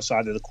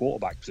outside of the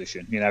quarterback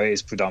position. It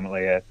is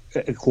predominantly a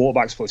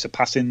quarterback sport. It's a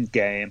passing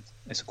game.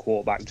 It's a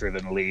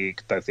quarterback-driven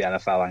league. Both the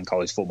NFL and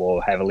college football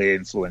are heavily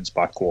influenced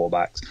by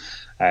quarterbacks,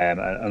 and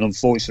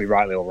unfortunately,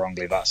 rightly or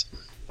wrongly, that's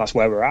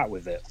where we're at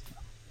with it.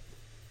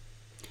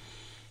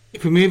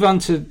 If we move on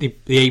to the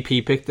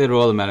AP pick, their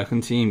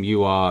All-American team,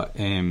 you are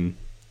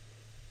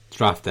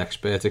draft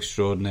expert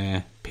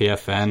extraordinaire,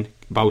 PFN,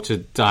 about to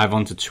dive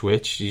onto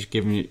Twitch. He's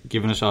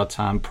giving us our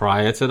time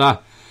prior to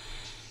that.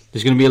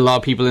 There's going to be a lot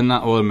of people in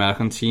that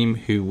All-American team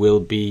who will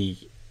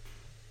be,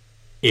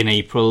 in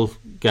April,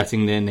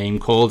 getting their name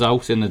called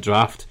out in the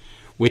draft.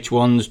 Which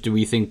ones do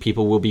we think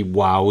people will be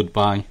wowed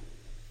by?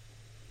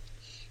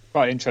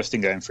 Quite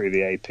interesting going through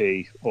the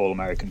AP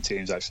All-American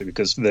teams, actually,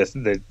 because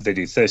they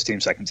do first team,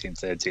 second team,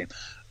 third team.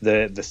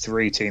 The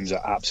three teams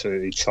are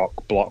absolutely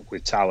chock-block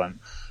with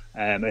talent.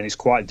 And it's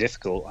quite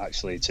difficult,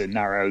 actually, to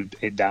narrow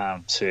it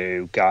down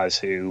to guys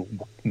who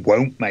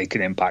won't make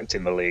an impact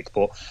in the league.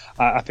 But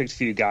I picked a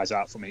few guys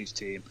out from each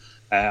team.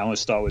 I'm going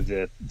to start with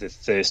the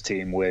first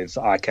team with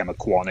Ikem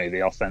Ekwonu,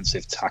 the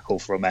offensive tackle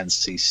from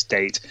NC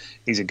State.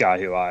 He's a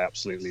guy who I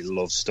absolutely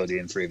love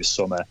studying through the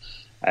summer.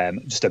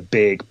 Just a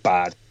big,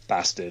 bad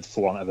bastard,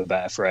 for want of a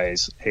better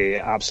phrase. He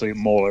absolute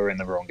mauler in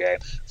the run game.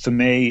 For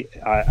me,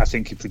 I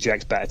think he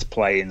projects better to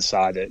play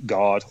inside at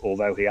guard,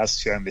 although he has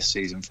shown this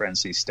season for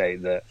NC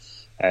State that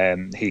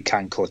he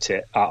can cut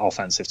it at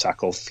offensive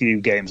tackle.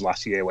 Few games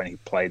last year when he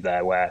played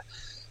there where,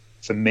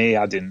 for me,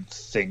 I didn't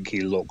think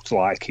he looked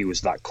like he was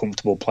that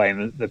comfortable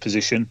playing the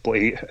position. But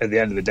at the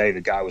end of the day,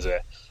 the guy was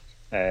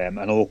an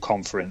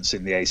all-conference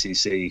in the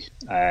ACC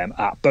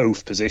at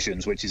both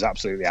positions, which is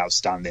absolutely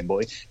outstanding.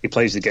 But he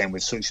plays the game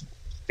with such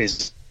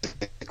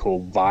physical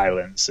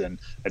violence, and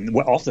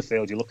off the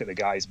field you look at the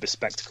guy, he's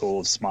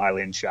bespectacled,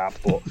 smiling chap,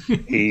 but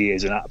he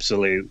is an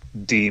absolute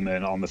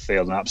demon on the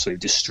field, an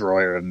absolute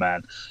destroyer of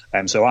men.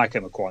 So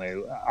Ikem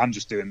Ekwonu, I'm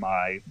just doing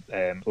my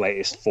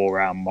latest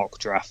 4-round mock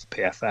draft for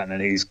PFN,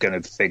 and he's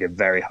going to figure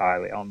very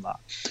highly on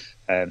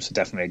that. So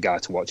definitely a guy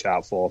to watch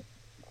out for.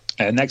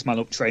 Next man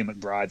up, Trey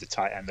McBride, the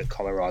tight end at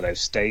Colorado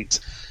State.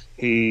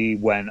 He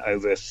went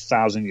over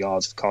 1,000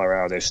 yards for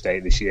Colorado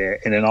State this year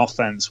in an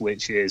offense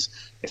which is,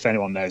 if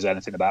anyone knows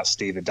anything about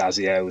Steve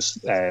Adazio's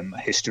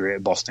history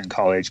at Boston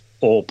College,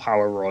 all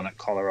power run at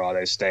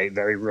Colorado State,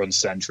 very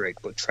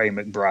run-centric. But Trey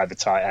McBride, the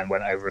tight end,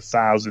 went over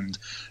 1,000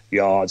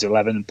 yards,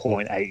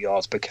 11.8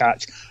 yards per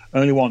catch.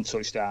 Only one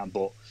touchdown,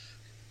 but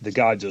the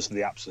guy does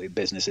the absolute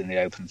business in the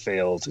open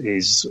field.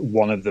 He's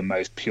one of the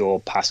most pure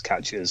pass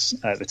catchers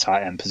at the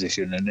tight end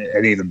position,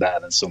 and even better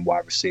than some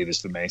wide receivers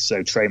for me.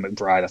 So Trey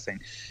McBride, I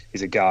think,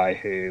 is a guy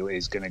who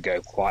is going to go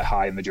quite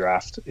high in the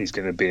draft. He's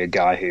going to be a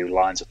guy who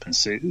lines up and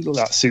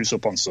suits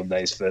up on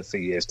Sundays for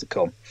years to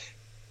come.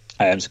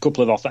 There's a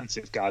couple of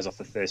offensive guys off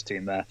the first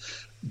team there.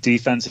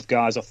 Defensive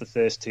guys off the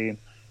first team,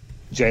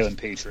 Jalen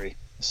Petrie,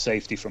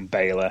 safety from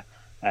Baylor.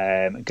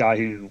 A guy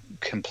who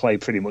can play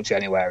pretty much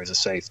anywhere as a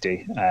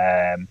safety.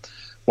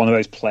 One of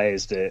those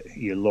players that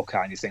you look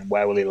at and you think,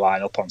 where will he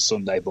line up on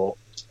Sunday? But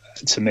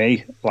to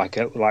me, like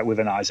with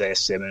an Isaiah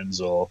Simmons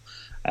or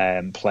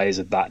players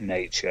of that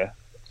nature,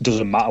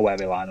 doesn't matter where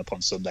they line up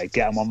on Sunday.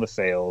 Get them on the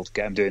field,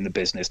 get them doing the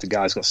business. The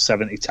guy's got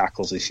 70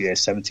 tackles this year,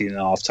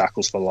 17.5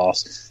 tackles for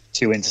loss,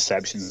 2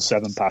 interceptions and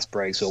 7 pass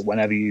breaks. So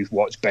whenever you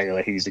watch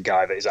Baylor, he's the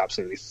guy that is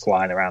absolutely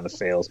flying around the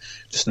field.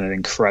 Just an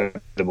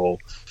incredible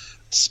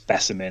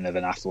specimen of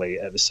an athlete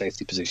at the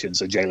safety position.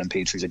 So Jalen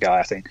Petrie's a guy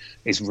I think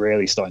is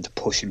really starting to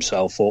push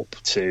himself up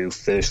to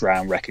first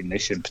round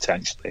recognition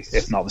potentially,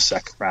 if not the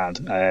second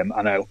round.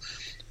 I know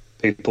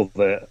people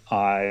that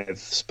I've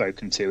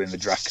spoken to in the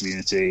draft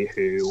community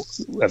who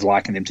have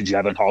likened him to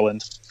Jevon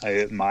Holland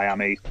at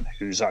Miami,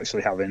 who's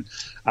actually having,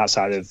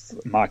 outside of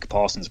Micah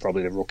Parsons,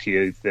 probably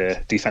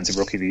the defensive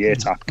rookie of the year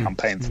type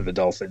campaign for the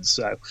Dolphins.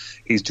 So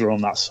he's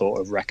drawn that sort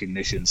of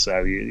recognition.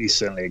 So he's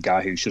certainly a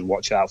guy who should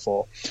watch out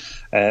for.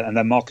 And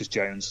then Marcus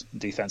Jones,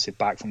 defensive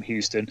back from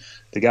Houston.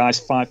 The guy's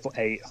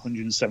 5'8",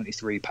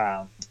 173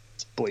 pounds,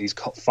 but he's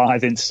got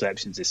 5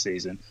 interceptions this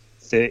season,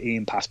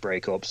 13 pass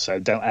breakups. So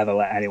don't ever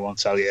let anyone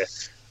tell you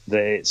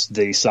that it's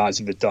the size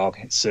of the dog.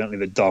 It's certainly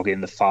the dog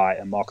in the fight,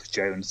 and Marcus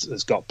Jones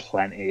has got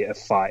plenty of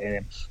fight in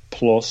him.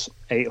 Plus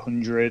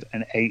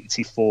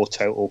 884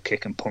 total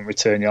kick and punt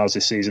return yards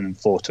this season and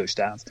 4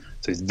 touchdowns.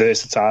 So he's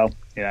versatile,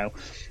 you know,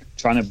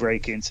 trying to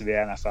break into the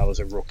NFL as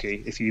a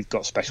rookie. If you've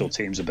got special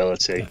teams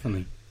ability,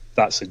 definitely,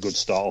 that's a good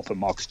start. And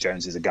Marcus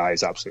Jones is a guy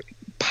who's absolutely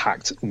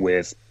packed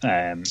with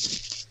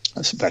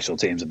special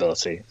teams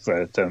ability.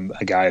 For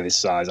a guy of his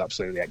size,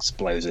 absolutely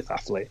explosive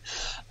athlete.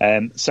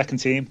 Second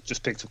team,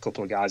 just picked a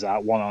couple of guys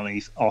out, one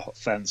on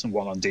offense and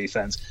one on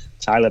defense.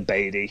 Tyler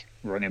Beatty,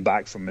 running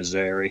back from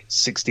Missouri,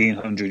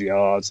 1,600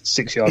 yards,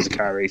 6 yards a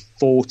carry,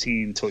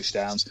 14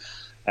 touchdowns.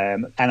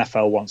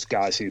 NFL wants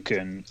guys who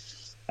can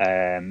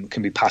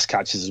be pass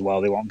catchers as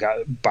well. They want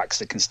backs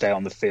that can stay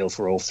on the field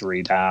for all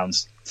 3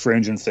 downs.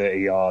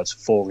 330 yards,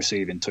 4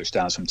 receiving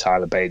touchdowns from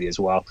Tyler Beatty as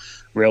well.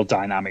 Real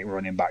dynamic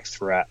running back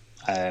threat.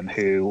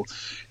 Who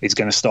is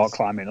going to start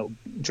climbing up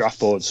draft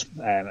boards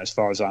as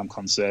far as I'm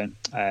concerned.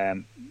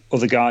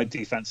 Other guy,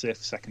 defensive,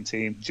 second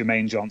team,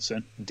 Jermaine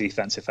Johnson,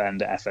 defensive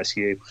end at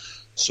FSU.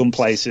 Some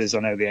places,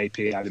 I know the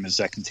AP had him as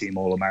second team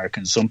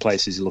All-American. Some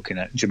places you're looking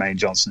at Jermaine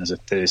Johnson as a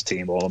first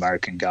team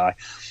All-American guy.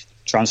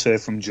 Transfer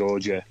from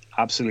Georgia,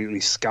 absolutely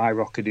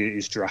skyrocketed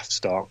his draft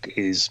stock.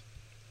 Is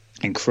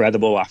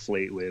incredible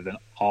athlete with an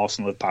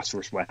arsenal of pass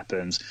rush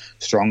weapons,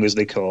 strong as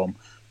they come.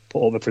 Put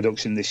all the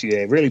production this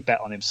year, really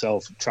bet on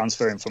himself,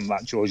 transferring from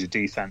that Georgia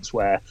defense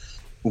where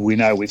we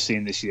know we've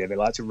seen this year they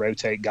like to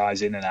rotate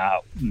guys in and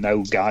out.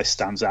 No guy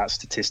stands out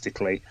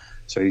statistically.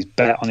 So he's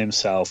bet on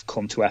himself,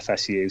 come to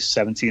FSU,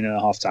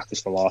 17.5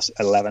 tackles for loss,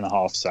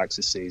 11.5 sacks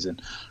this season,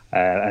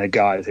 and a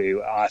guy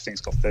who I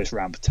think's got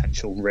first-round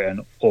potential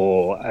written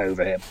all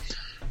over him.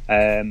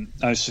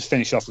 Let's just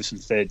finish off with some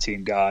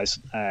third-team guys,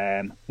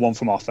 one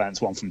from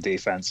offense, one from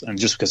defense, and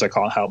just because I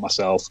can't help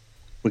myself,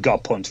 we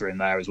got a punter in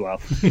there as well.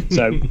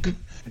 So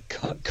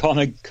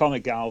Connor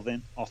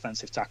Galvin,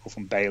 offensive tackle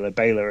from Baylor.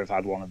 Baylor have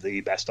had one of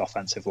the best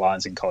offensive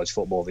lines in college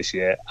football this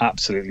year.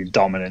 Absolutely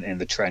dominant in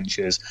the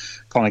trenches.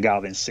 Connor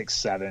Galvin,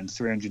 6'7",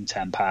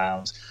 310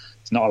 pounds.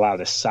 He's not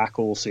allowed a sack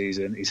all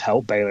season. He's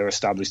helped Baylor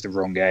establish the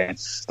run game.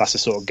 That's the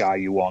sort of guy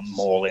you want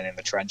mauling in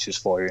the trenches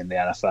for you in the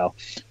NFL.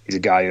 He's a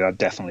guy who I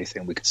definitely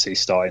think we could see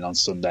starting on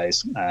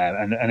Sundays,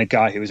 and a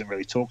guy who isn't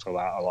really talked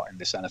about a lot in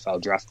this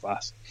NFL draft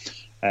class.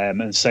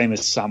 And same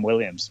as Sam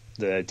Williams,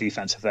 the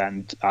defensive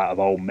end out of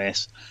Ole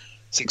Miss.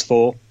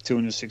 6'4",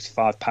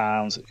 265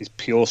 pounds. He's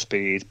pure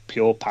speed,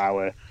 pure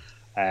power.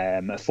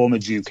 A former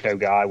JUCO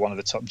guy, one of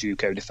the top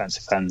JUCO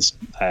defensive ends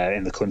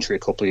in the country a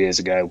couple of years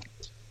ago.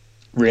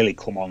 Really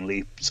come on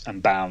leaps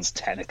and bounds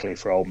technically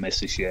for Ole Miss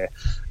this year.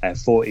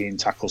 14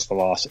 tackles for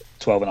loss,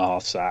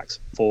 12.5 sacks,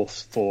 4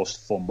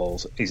 forced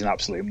fumbles. He's an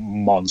absolute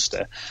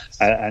monster.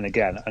 And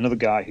again, another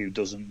guy who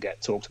doesn't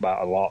get talked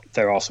about a lot.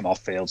 There are some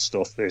off-field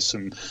stuff. There's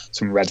some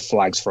red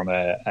flags from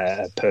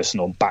a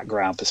personal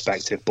background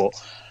perspective. But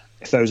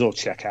if those all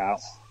check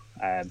out,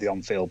 the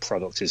on-field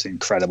product is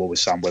incredible with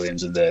Sam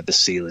Williams, and the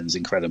ceiling's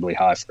incredibly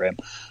high for him.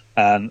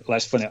 And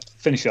let's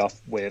finish off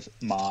with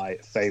my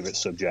favourite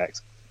subject,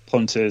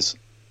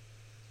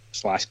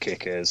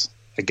 punters/kickers,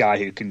 a guy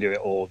who can do it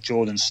all.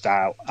 Jordan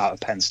Stout out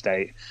of Penn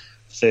State,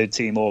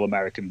 third-team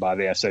All-American by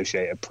the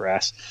Associated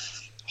Press,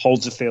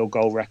 holds a field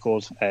goal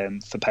record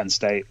for Penn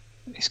State.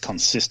 He's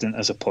consistent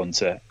as a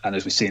punter, and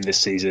as we've seen this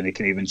season, he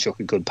can even chuck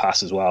a good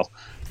pass as well.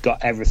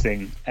 Got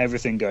everything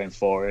going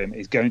for him.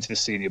 He's going to the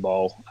Senior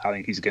Bowl. I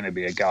think he's going to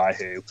be a guy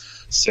who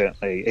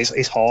certainly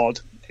it's hard.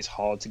 It's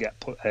hard to get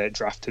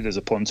drafted as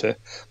a punter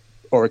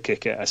or a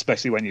kicker,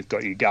 especially when you've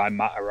got your guy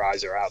Matt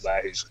Ariza out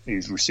there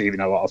who's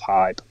receiving a lot of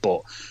hype.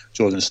 But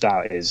Jordan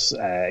Stout is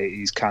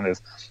he's kind of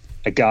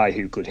a guy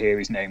who could hear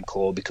his name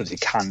called because he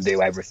can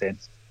do everything.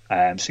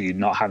 So you're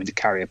not having to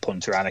carry a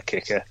punter and a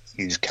kicker.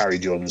 You just carry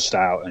Jordan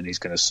Stout, and he's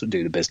going to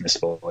do the business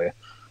for you.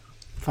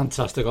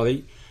 Fantastic,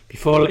 Ollie.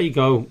 Before I let you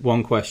go,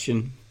 one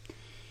question.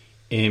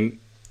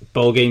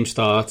 Bowl game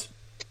start.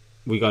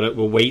 We're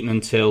waiting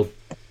until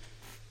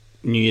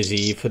New Year's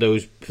Eve for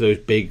those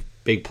big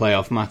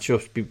playoff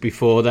matchups.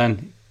 Before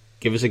then,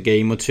 give us a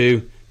game or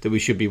two that we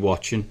should be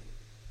watching.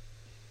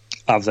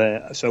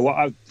 So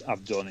what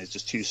I've done is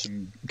just choose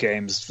some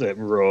games that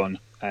run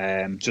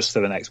just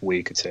for the next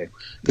week or two,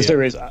 because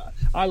there is.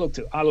 I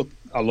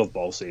love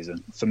bowl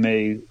season. For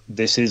me,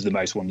 this is the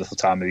most wonderful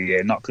time of the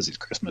year, not because it's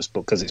Christmas,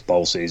 but because it's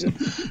bowl season.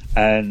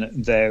 And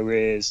there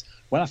is,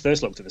 when I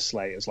first looked at the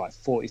slate, it was like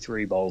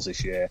 43 bowls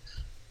this year.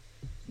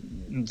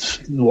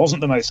 It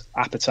wasn't the most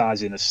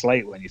appetizing a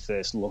slate when you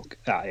first look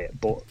at it,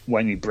 but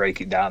when you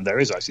break it down, there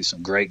is actually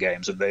some great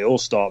games, and they all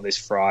start this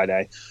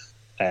Friday.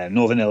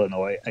 Northern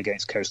Illinois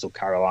against Coastal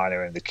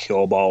Carolina in the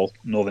Cure Bowl.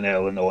 Northern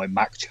Illinois,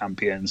 MAC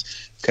champions.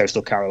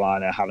 Coastal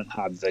Carolina haven't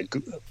had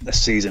the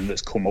season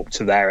that's come up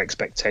to their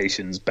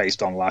expectations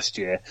based on last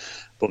year,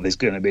 but there's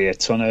going to be a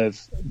ton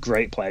of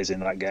great players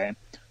in that game.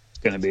 It's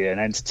going to be an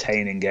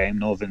entertaining game.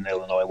 Northern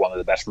Illinois, one of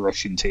the best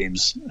rushing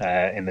teams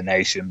in the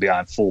nation,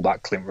 behind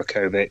fullback Clint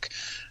Rakovic.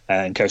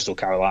 And Coastal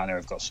Carolina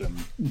have got some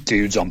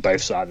dudes on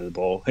both sides of the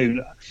ball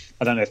who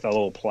I don't know if they'll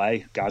all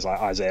play. Guys like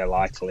Isaiah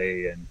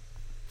Likely and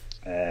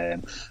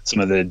some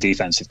of the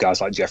defensive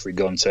guys like Jeffrey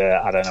Gunter.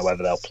 I don't know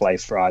whether they'll play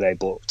Friday,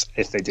 but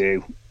if they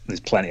do, there's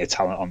plenty of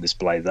talent on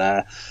display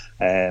there.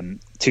 2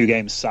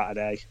 games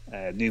Saturday,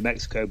 New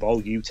Mexico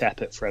Bowl,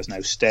 UTEP at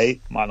Fresno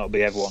State. Might not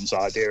be everyone's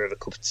idea of a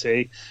cup of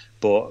tea,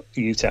 but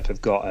UTEP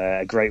have got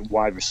a great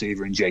wide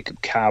receiver in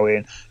Jacob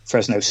Cowan.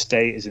 Fresno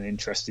State is an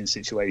interesting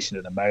situation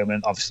at the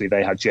moment. Obviously,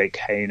 they had Jake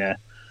Hayner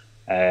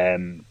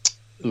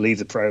leave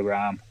the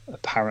program,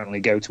 apparently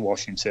go to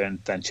Washington,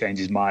 then change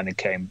his mind and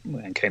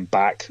came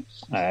back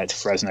to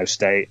Fresno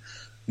State.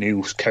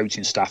 New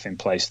coaching staff in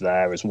place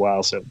there as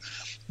well, so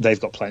they've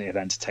got plenty of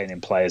entertaining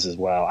players as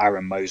well.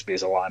 Aaron Mosby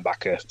is a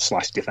linebacker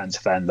 /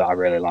 defensive end that I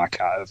really like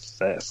out of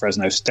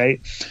Fresno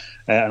State.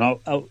 And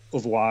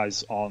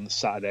otherwise on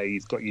Saturday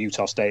you've got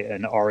Utah State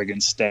and Oregon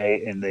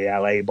State in the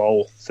LA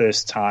Bowl.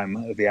 First time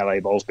of the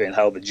LA Bowl's being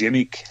held, the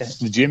Jimmy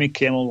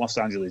Kimmel Los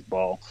Angeles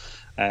Bowl.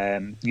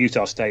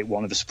 Utah State,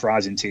 one of the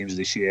surprising teams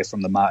this year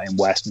from the Mountain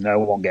West. No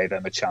one gave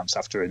them a chance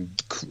after a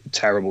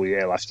terrible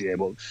year last year,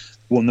 but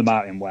won the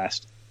Mountain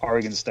West.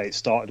 Oregon State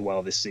started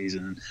well this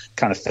season and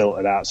kind of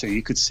filtered out, so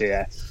you could see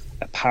a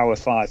Power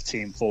 5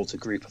 team fall to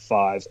Group of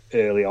 5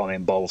 early on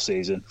in bowl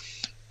season.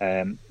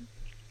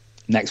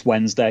 Next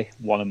Wednesday,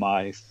 one of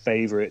my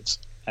favourite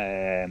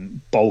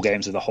bowl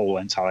games of the whole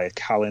entire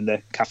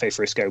calendar. Cafe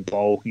Frisco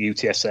Bowl,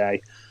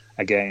 UTSA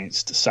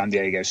against San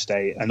Diego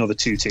State. Another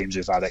two teams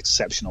who've had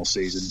exceptional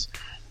seasons.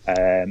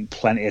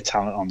 Plenty of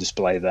talent on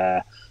display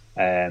there.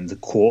 The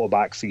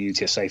quarterback for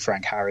UTSA,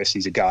 Frank Harris,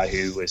 he's a guy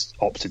who has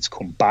opted to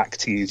come back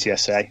to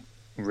UTSA.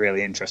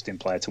 Really interesting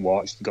player to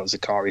watch. You've got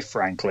Zachary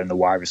Franklin, the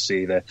wide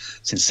receiver,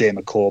 Sincere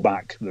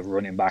McCormack, the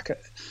running back.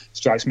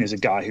 Strikes me as a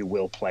guy who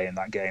will play in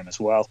that game as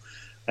well.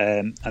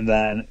 And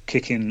then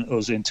kicking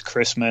us into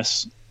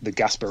Christmas, the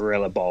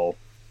Gasparilla Bowl,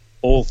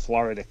 all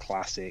Florida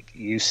classic,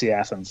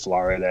 UCF and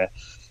Florida.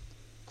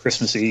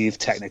 Christmas Eve,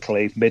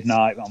 technically,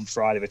 midnight on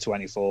Friday the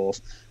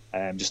 24th.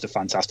 Just a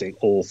fantastic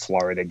all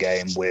Florida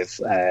game with,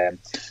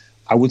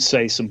 I would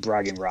say, some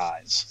bragging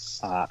rights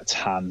at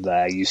hand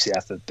there.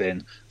 UCF have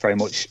been very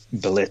much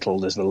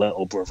belittled as the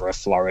little brother of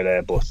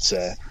Florida, but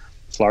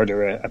Florida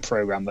are a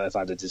program that have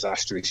had a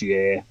disastrous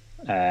year.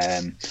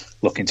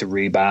 Looking to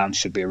rebound,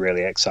 should be a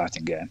really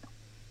exciting game.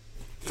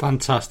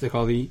 Fantastic,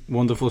 Ollie.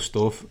 Wonderful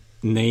stuff.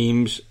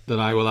 Names that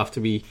I will have to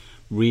be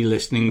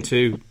re-listening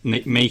to,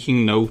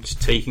 making notes,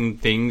 taking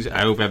things.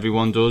 I hope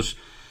everyone does.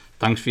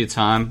 Thanks for your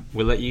time.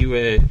 We'll let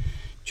you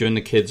join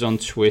the kids on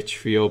Twitch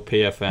for your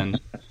PFN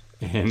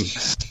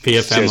PFM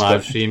Cheers, live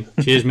buddy. stream.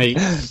 Cheers, mate.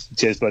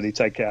 Cheers, buddy.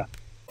 Take care.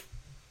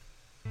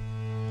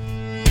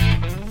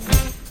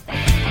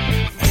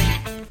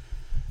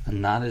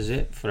 And that is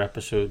it for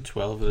episode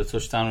 12 of the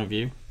Touchdown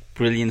Review.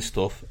 Brilliant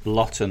stuff.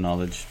 Lots of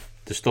knowledge.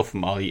 The stuff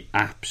from Ollie,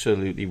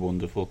 absolutely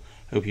wonderful.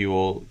 Hope you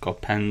all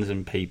got pens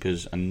and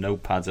papers and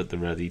notepads at the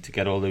ready to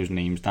get all those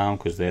names down,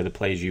 because they're the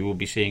players you will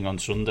be seeing on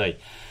Sunday.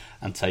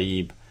 And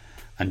Taib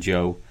and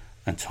Joe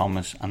and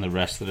Thomas and the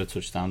rest of the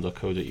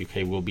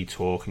touchdown.co.uk will be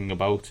talking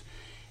about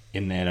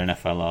in their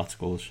NFL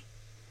articles.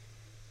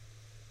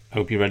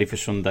 Hope you're ready for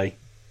Sunday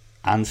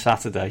and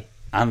Saturday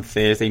and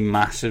Thursday.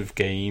 Massive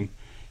game,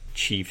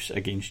 Chiefs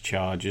against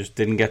Chargers.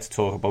 Didn't get to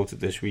talk about it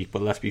this week,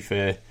 but let's be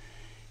fair,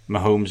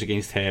 Mahomes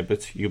against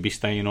Herbert. You'll be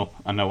staying up.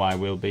 I know I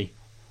will be.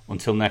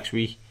 Until next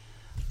week,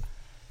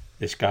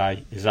 this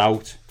guy is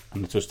out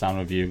and the Touchdown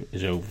Review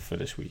is over for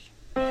this week.